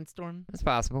just a sandstorm. That's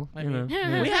possible. I you mean,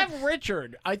 know. we have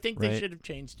Richard. I think they Right. should have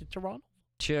changed it to Ron.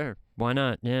 Sure. Why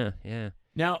not? Yeah. Yeah.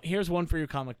 Now, here's one for your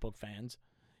comic book fans.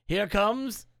 Here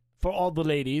comes, for all the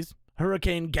ladies,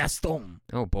 Hurricane Gaston.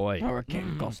 Oh boy.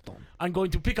 Hurricane Gaston. I'm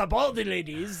going to pick up all the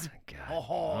ladies. God. Oh,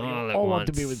 All you at all want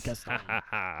to be once. with Gaston.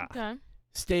 Okay.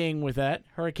 Staying with that,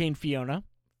 Hurricane Fiona.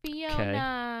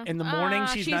 Fiona. In the morning,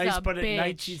 she's nice, a but at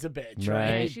night, bitch. she's a bitch. Right.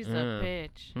 Yeah, Right? she's Uh. a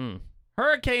bitch. Hmm.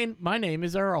 Hurricane, my name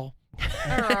is Earl.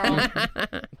 Earl.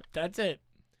 That's it.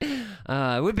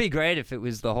 It would be great if it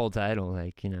was the whole title,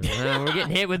 like we're getting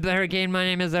hit with the hurricane. My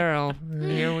name is Earl.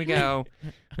 Here we go.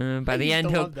 By I the used end,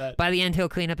 to he'll love that.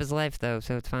 clean up his life though,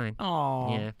 so it's fine.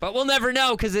 Aww. Yeah, but we'll never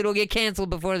know because it'll get canceled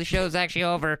before the show's actually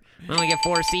over. We only get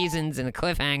 4 seasons and a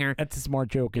cliffhanger. That's a smart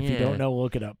joke. If you Yeah. don't know,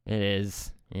 look it up. It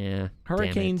is. Yeah.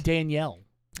 Hurricane Damn it. Danielle.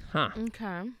 Huh.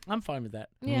 Okay. I'm fine with that.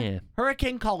 Yeah.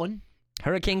 Hurricane Cullen.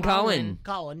 Hurricane Colin.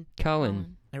 Colin.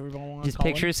 Cullen. Everyone wants Just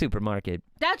Cullen? picture a supermarket.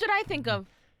 That's what I think of.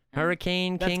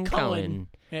 Hurricane That's King Cullen. Cullen.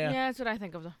 Yeah. Yeah, that's what I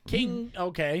think of. King.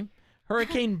 Okay.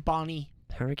 Hurricane Bonnie.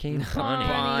 Hurricane Bonnie.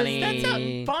 Bonnie. That's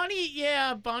a Bonnie.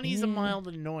 Yeah, Bonnie's a mild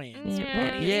annoyance.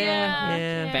 Yeah.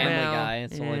 Yeah. Family Well, Guy.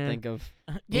 That's all I yeah. think of.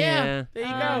 Yeah. There you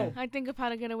go. I think of How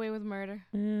to Get Away with Murder.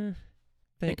 Yeah.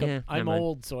 I'm never mind.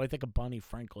 old, so I think of Bonnie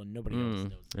Franklin. Nobody else Mm,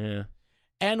 knows. yeah.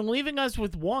 And leaving us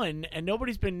with one, and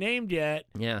nobody's been named yet.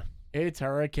 Yeah. It's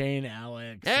Hurricane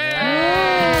Alex.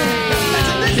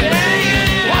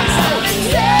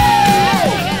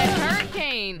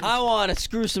 Hurricane. I want to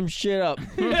screw some shit up.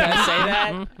 Can I say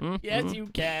that? Yes, you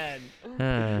can.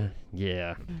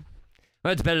 Yeah.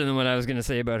 Well, it's better than what I was going to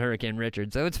say about Hurricane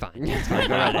Richard, so it's fine. It's fine.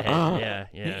 Go right ahead.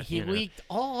 Yeah. He you know. leaked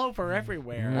all over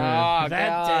everywhere. Oh, That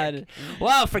God. dick.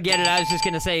 Well, forget it. I was just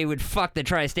going to say he would fuck the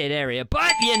tri-state area,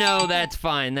 but that's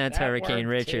fine. That's That Hurricane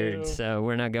worked, Richard, too. so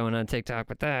we're not going on TikTok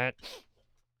with that.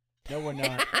 No, we're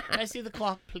not. Can I see the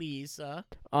clock, please?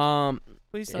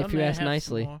 Please, sir. If you May I ask have some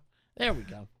nicely. more? There we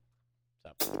go.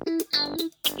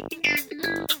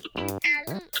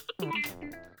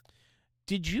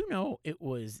 Did you know it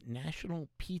was National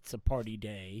Pizza Party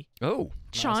Day Oh,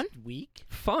 Sean, last week?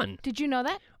 fun. did you know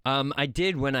that? I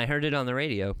did when I heard it on the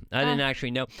radio. I didn't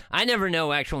actually know. I never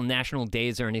know actual national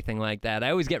days or anything like that. I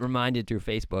always get reminded through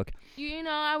Facebook. You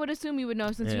know, I would assume you would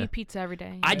know since you Yeah. eat pizza every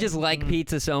day. I just like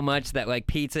pizza so much that like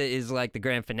pizza is like the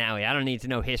grand finale. I don't need to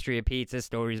know history of pizza,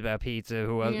 stories about pizza,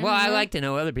 who else. Well, I Yeah. like to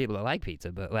know other people that like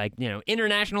pizza, but like,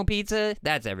 international pizza,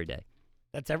 that's every day.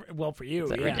 That's well for you.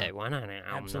 It's every yeah. day. Why not?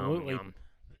 Absolutely.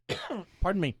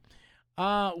 Pardon me.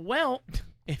 Well,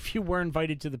 if you were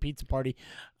invited to the pizza party,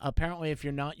 apparently if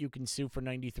you're not, you can sue for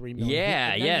 $93 million.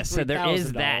 Yeah, yes. So there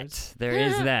is $93,000. that. There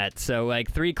is that. So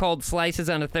like 3 cold slices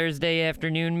on a Thursday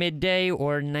afternoon, midday,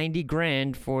 or 90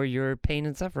 grand for your pain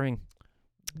and suffering.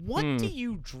 What do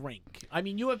you drink? I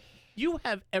mean, you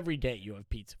have every day you have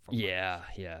pizza for lunch.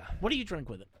 Yeah. What do you drink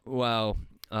with it? Well,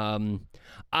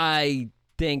 I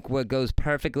think what goes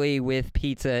perfectly with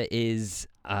pizza is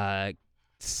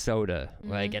soda,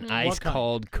 like an Mhm. ice What kind?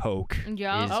 cold Coke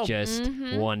Yeah. is Oh. just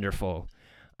Mhm. wonderful.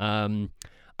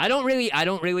 I don't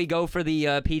really go for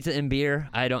the pizza and beer.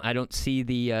 I don't see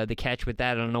the catch with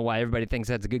that. I don't know why everybody thinks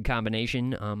that's a good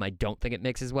combination. I don't think it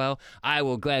mixes well. I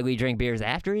will gladly drink beers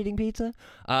after eating pizza.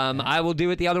 I will do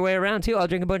it the other way around too. I'll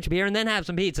drink a bunch of beer and then have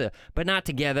some pizza, but not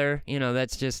together.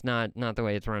 That's just not the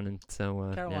way it's running.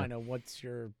 So Carolina, what's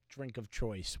your drink of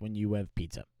choice when you have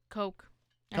pizza? Coke.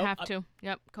 I Coke? have to.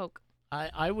 Yep, Coke.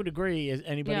 I would agree. Is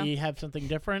anybody have something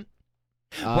different?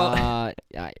 I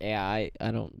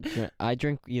don't. I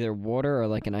drink either water or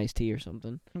like an iced tea or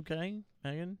something. Okay,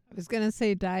 Megan. I was gonna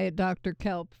say Diet Dr.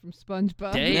 Kelp from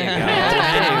SpongeBob. There you go.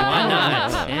 Hey, why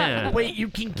not? Yeah. Wait, you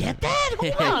can get that?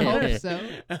 Hold I on. hope so.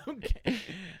 Okay.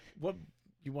 What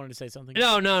you wanted to say something?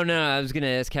 No. I was gonna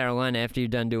ask Carolina after you're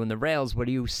done doing the rails, what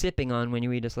are you sipping on when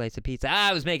you eat a slice of pizza?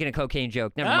 I was making a cocaine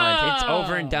joke. Never mind. It's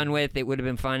over and done with. It would have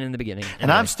been fine in the beginning.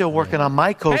 And I'm still working on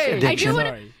my coke Hey, addiction.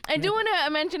 I do want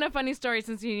to mention a funny story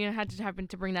since you had to happen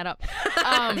to bring that up.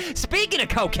 Speaking of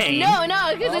cocaine. No,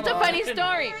 because it's a funny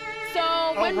story.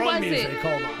 So when wrong was music. it?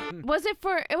 Hold on. Was it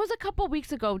for? It was a couple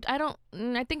weeks ago.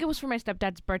 I think it was for my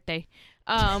stepdad's birthday.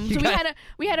 So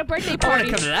we had a birthday I want party. to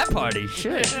come to that party.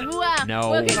 Shit. Wow. No.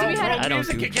 Well, okay, so we had I a, don't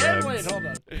do Wait, drugs. hold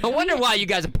on. I wonder why you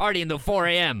guys are partying till 4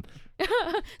 a.m.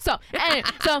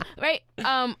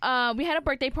 we had a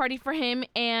birthday party for him,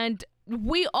 and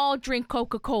we all drink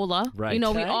Coca-Cola. Right. We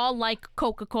Okay. all like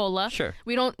Coca-Cola. Sure.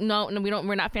 We don't. No,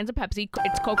 we're not fans of Pepsi.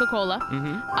 It's Coca-Cola.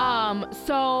 Mm-hmm.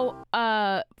 So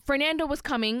Fernando was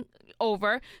coming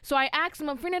over, so I asked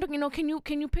him, Fernando, can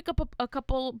you pick up a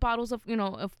couple bottles of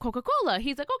of Coca-Cola?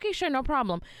 He's like, okay, sure, no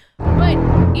problem. But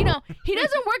he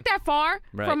doesn't work that far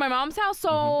Right. from my mom's house, so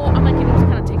I'm like, it's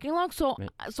kind of taking long. So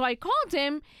I called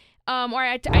him, or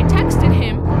I texted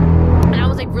him, and I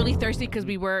was like really thirsty because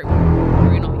we were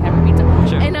having pizza,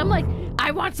 Sure. and I'm like,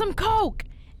 I want some Coke,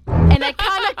 and I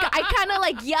kind of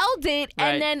like yelled it, Right.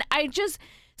 and then I just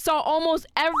saw almost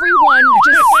everyone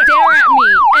just stare at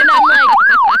me, and I'm like,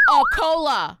 oh,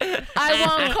 cola. I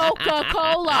want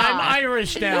Coca-Cola. I'm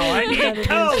Irish now. I need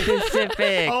Coke.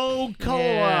 Specific. Oh,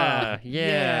 cola.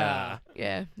 Yeah.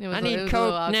 Yeah, it was I it need was a little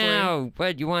Coke awkward. now.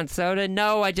 What, you want soda?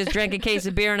 No, I just drank a case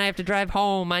of beer and I have to drive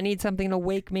home. I need something to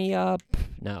wake me up.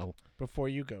 No. Before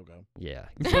you go. Yeah.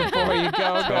 Before you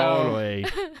go, Totally.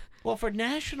 Well, for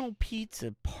National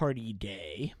Pizza Party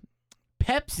Day,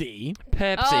 Pepsi.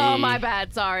 Pepsi. Oh, my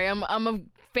bad. Sorry, I'm a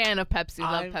fan of Pepsi.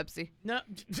 Love I'm- Pepsi. No,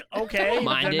 okay. but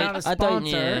Mind they're it. not a I thought-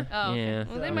 sponsor. yeah. Oh, Yeah.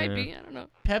 well, they might be. I don't know.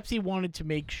 Pepsi wanted to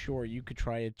make sure you could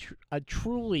try a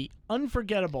truly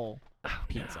unforgettable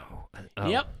pizza. Oh.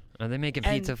 Yep. Are they making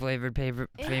And- pizza flavored favorite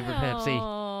Pepsi?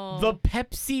 Ew. The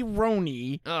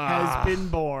Pepsi-Roni Ah. has been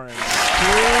born.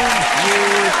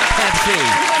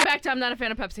 Pepsi. Going back to I'm not a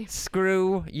fan of Pepsi.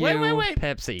 Screw you, Wait.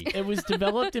 Pepsi. It was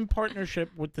developed in partnership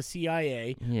with the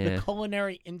CIA, Yeah. the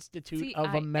Culinary Institute of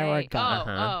CIA. America. Oh,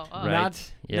 Uh-huh. oh. Right.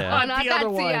 Not- yeah. Oh, Not not the that other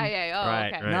one. CIA. Oh,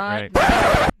 Right, okay. right.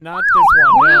 Not this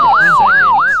one. No.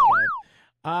 Oh.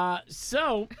 Second.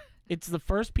 So it's the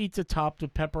first pizza topped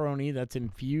with pepperoni that's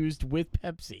infused with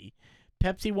Pepsi.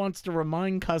 Pepsi wants to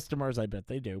remind customers, I bet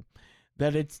they do,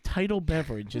 that its title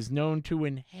beverage is known to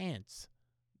enhance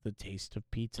the taste of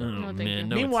pizza. Oh, No, thank you. man,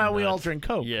 no, Meanwhile, it's we all not. drink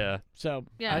Coke. Yeah. So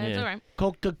Yeah, that's Yeah. all right.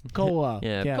 Coca-Cola.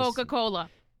 Yeah. Yes. Coca-Cola.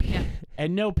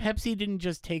 And no, Pepsi didn't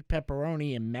just take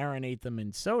pepperoni and marinate them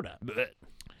in soda.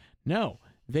 No,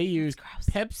 they used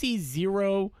Pepsi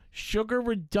Zero sugar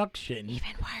reduction Even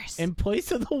worse. in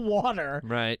place of the water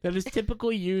Right. that is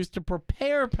typically used to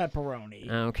prepare pepperoni.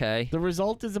 Okay. The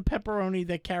result is a pepperoni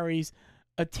that carries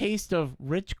a taste of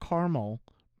rich caramel,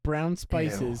 brown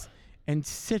spices, and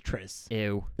citrus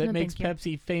Ew. that No, makes thank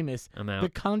Pepsi famous. I'm The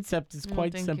out. concept is No,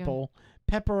 quite thank you. simple.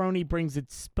 Pepperoni brings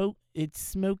its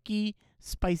smoky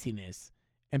spiciness,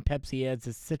 and Pepsi adds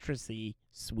a citrusy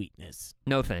sweetness.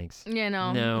 No thanks. Yeah,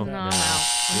 no. No. I'm No. out.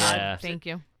 Yeah. Thank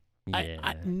you.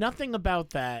 Yeah. Nothing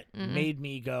about that Mm-mm. made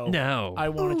me go, No. I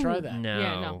want to try that. No.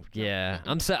 Yeah, no. Yeah.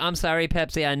 I'm sorry,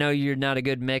 Pepsi. I know you're not a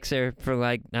good mixer for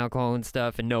like alcohol and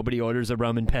stuff, and nobody orders a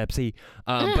rum and Pepsi.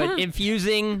 But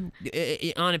infusing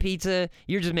on a pizza,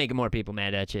 you're just making more people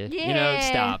mad at you. You know, Yeah,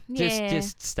 stop. yeah.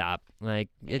 Just stop. Like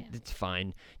it's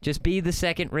fine. Just be the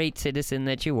second-rate citizen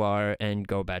that you are, and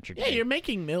go about your Yeah, day. you're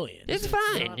making millions. It's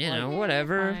fine, not you like- know,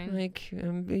 whatever. fine. Like,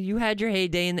 you had your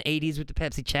heyday in the 80s with the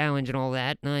Pepsi Challenge and all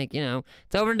that. Like, you know,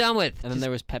 it's over and done with. And then Just there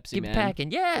was Pepsi keep Man. it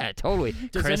packing. Yeah, totally.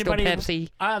 Does Crystal anybody- Pepsi.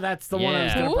 That's the one I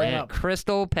was going to Yeah. bring Yeah, up.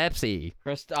 Crystal Pepsi.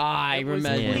 I It was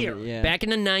remember. clear. Yeah. Back in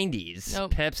the 90s,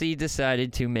 Nope. Pepsi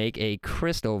decided to make a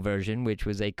crystal version, which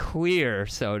was a clear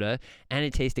soda, and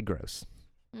it tasted gross.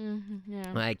 Mm-hmm,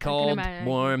 yeah. Like I can cold, imagine.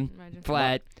 warm, Imagine.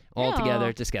 flat, all Yeah.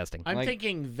 together, disgusting. I'm Like-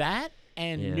 thinking that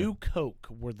and Yeah. New Coke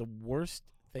were the worst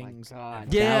things.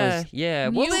 Yeah, yeah.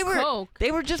 Well, New Coke.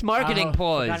 they were just marketing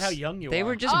ploys. Forgot how young you They are.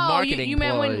 were just Oh, marketing you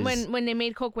meant ploys. when they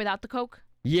made Coke without the Coke?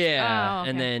 Yeah, Oh, okay.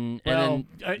 and then in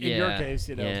your yeah, case,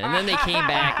 you know. yeah, and then they came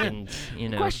back and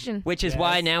Question. which is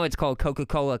why Yes. now it's called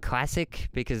Coca-Cola Classic,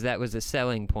 because that was a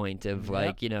selling point of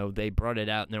like they brought it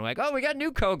out and they're like, oh, we got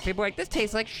new Coke. People are like, this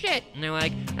tastes like shit, and they're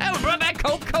like, oh, we brought back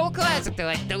Coca-Cola Classic. They're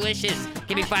like, delicious.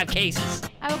 Give me 5 cases.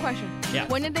 I have a question. Yeah.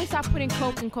 When did they stop putting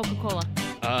Coke in Coca-Cola?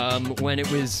 When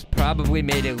it was probably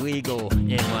made illegal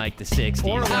in like the 60s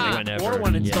Or or when, whenever. or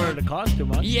when it yeah. started to cost too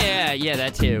much. Yeah,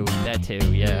 that too.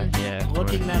 Yeah, yeah.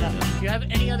 Looking Or- that up. Do you have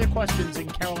any other questions in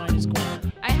Carolina's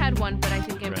corner? I had one, but I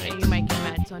think Right. you might get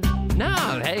mad, so no.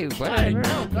 No, hey, whatever.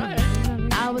 No, go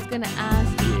ahead. I was gonna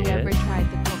ask if you Yeah. ever tried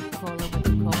the Coca-Cola with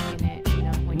the Coke in it, you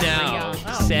know, when you were No, young.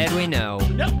 Oh. sadly no.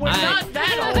 No, we're I- not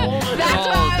that old. That's old,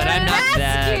 why but I'm not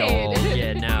that asking. old.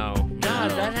 Yeah, no.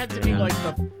 God, that had to be like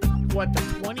the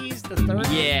 20s, the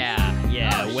 30s? Yeah,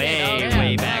 Oh, shit, way, okay.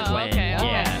 way back Oh, when. okay, okay,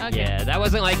 yeah, okay. yeah. That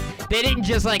wasn't like they didn't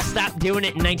just like stop doing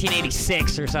it in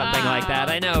 1986 or something like that.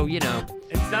 I know,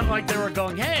 It's not like they were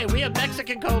going, hey, we have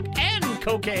Mexican Coke and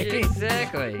cocaine.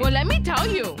 Exactly. Well, let me tell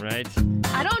you, Right.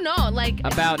 I don't know, like,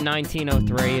 About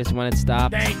 1903 is when it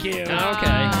stopped. Thank you. Okay.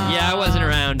 Yeah, I wasn't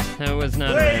around. I was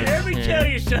not Wait, around. let me Yeah. tell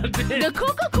you something. the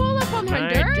Coca-Cola from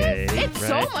Right, Honduras, Dave, it's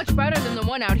right. so much better than the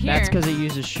one out here. That's because it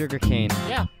uses sugar cane.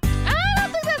 Yeah, I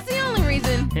don't think that's the only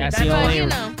reason. That's the but, only- you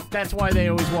know. that's why they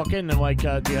always walk in and like, do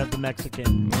you have the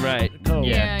Mexican Right. Coke?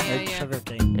 Yeah. Yeah, Like yeah. sugar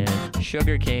cane. Yeah.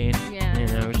 Sugar cane. Yeah.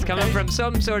 It's coming Okay. from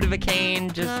some sort of a cane,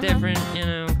 just Uh-huh. different,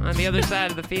 on the other side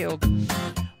of the field.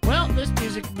 Well, this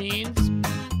music means,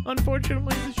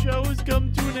 unfortunately, the show has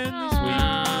come to an end this week.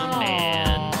 Oh,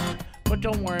 man. But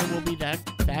don't worry, we'll be back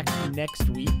next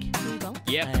week. Here you go.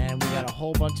 Yep. And we got a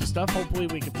whole bunch of stuff. Hopefully,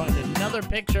 we can find another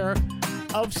picture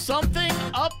of something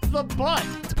up the butt.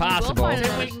 It's possible. find If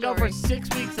another we can go for story. 6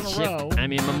 weeks in a Shit. row. I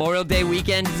mean, Memorial Day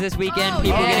weekend is this weekend. Oh,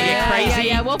 People are yeah, gonna get yeah, crazy.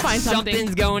 yeah, we'll find something.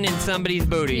 Something's going in somebody's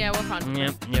booty. Yeah, we'll find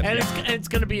something. Yep. And it's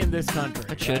going to be in this country.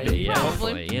 It should right? be. Yeah.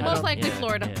 Probably. Hopefully. Most likely yeah,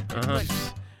 Florida. Yeah. Uh-huh.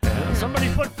 Somebody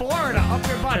put Florida up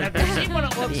your butt. Have you seen what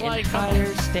it looks The like?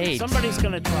 entire state. Somebody's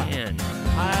going to try. Man.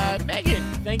 Megan,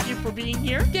 thank you for being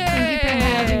here.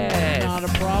 Yes. Not a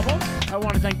problem. I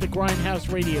want to thank the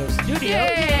Grindhouse Radio Studio.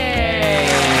 Yay.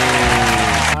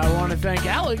 I want to thank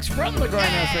Alex from the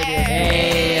Grindhouse Radio Studio.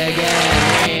 Hey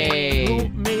again. Who Hey.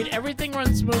 made everything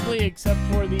run smoothly except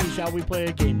for the shall we play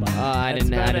a game button. I That's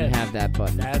didn't about it. have that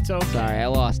button. That's okay. Sorry, I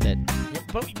lost it. Yeah,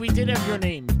 but we did have your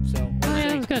name, so. Oh,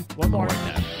 yeah, let's that's see. good. One more.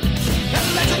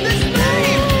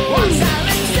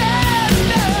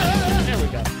 There we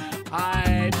go.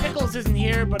 Pickles isn't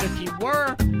here, but if he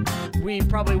were, we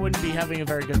probably wouldn't be having a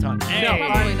very good time. Hey. No,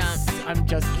 Probably not. I'm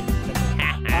just kidding.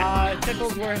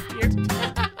 Pickles were here.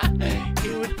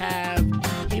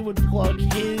 he would plug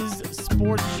his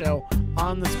sports show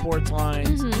on the Sports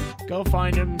Lines. Mhm. Go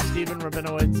find him, Steven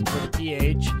Rabinowitz with a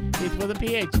PH. He's with a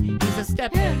PH. He's a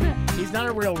step-in. He's not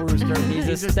a real rooster. He's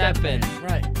a step-in.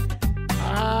 Right.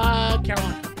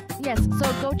 Caroline. Yes,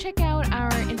 so go check out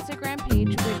our Instagram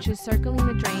page, which is Circling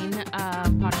the Drain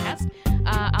podcast.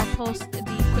 I'll post the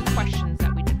quick questions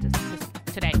that we did this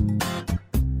today.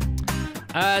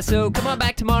 So come on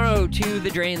back tomorrow to the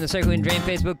Drain, the Circling Drain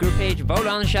Facebook group page. Vote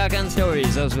on the Shotgun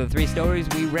Stories. Those were the 3 stories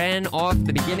we ran off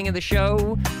the beginning of the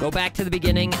show. Go back to the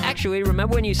beginning. Actually,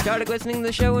 remember when you started listening to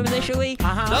the show initially?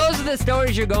 Those are the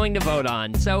stories you're going to vote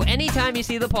on. So anytime you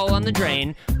see the poll on the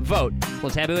Drain, vote.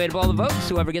 We'll tabulate all the votes.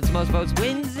 Whoever gets the most votes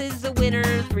wins is the winner.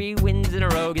 3 wins in a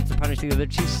row gets to punish the other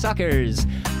 2 suckers.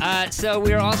 So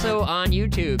we're also on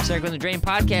YouTube, Circling the Drain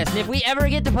podcast. And if we ever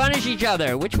get to punish each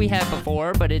other, which we have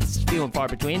before, but it's few and far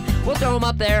between, we'll throw them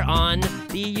up there on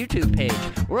the YouTube page.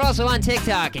 We're also on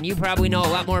TikTok, and you probably know a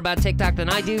lot more about TikTok than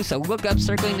I do, so look up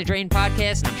Circling the Drain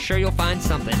podcast, and I'm sure you'll find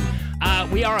something.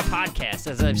 We are a podcast,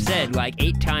 as I've said like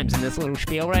 8 times in this little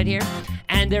spiel right here,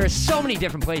 and there are so many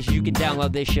different places you can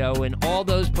download this show, and all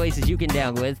those places you can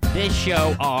download this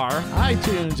show are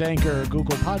iTunes, Anchor,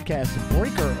 Google Podcasts,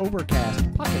 Breaker,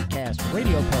 Overcast, Pocket Cast,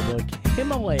 Radio Public,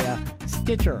 Himalaya,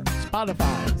 Stitcher,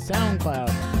 Spotify, SoundCloud,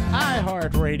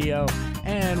 iHeartRadio,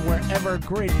 and wherever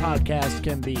great podcasts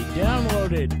can be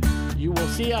downloaded. You will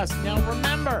see us. Now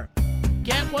remember,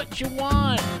 get what you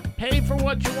want. Pay for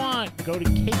what you want. Go to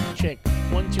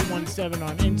CakeChick1217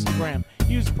 on Instagram.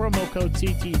 Use promo code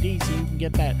CTD so you can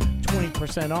get that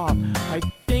 20% off. I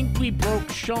think we broke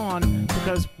Sean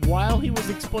because while he was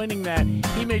explaining that,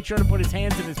 he made sure to put his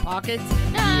hands in his pockets.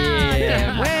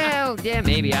 Yeah, well, yeah,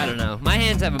 maybe. I don't know. My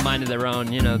hands have a mind of their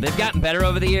own. You know, they've gotten better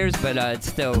over the years, but it's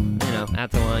still, you know,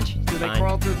 after lunch. Do they fine.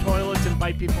 crawl through toilets and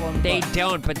bite people on the They butt?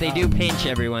 don't, but they do pinch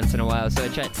every once in a while, so I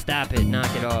try to stop it,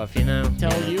 knock it off, you know?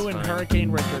 Tell Yeah, you it's and fine.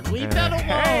 Hurricane Richard, leave that alone.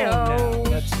 Hey-o. now.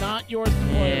 That's not yours to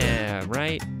play. Yeah,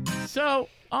 right? So,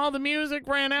 all the music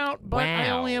ran out, but I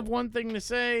Wow. only have one thing to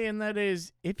say, and that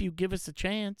is, if you give us a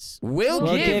chance. We'll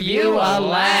We'll give you a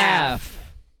laugh.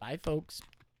 Bye, folks.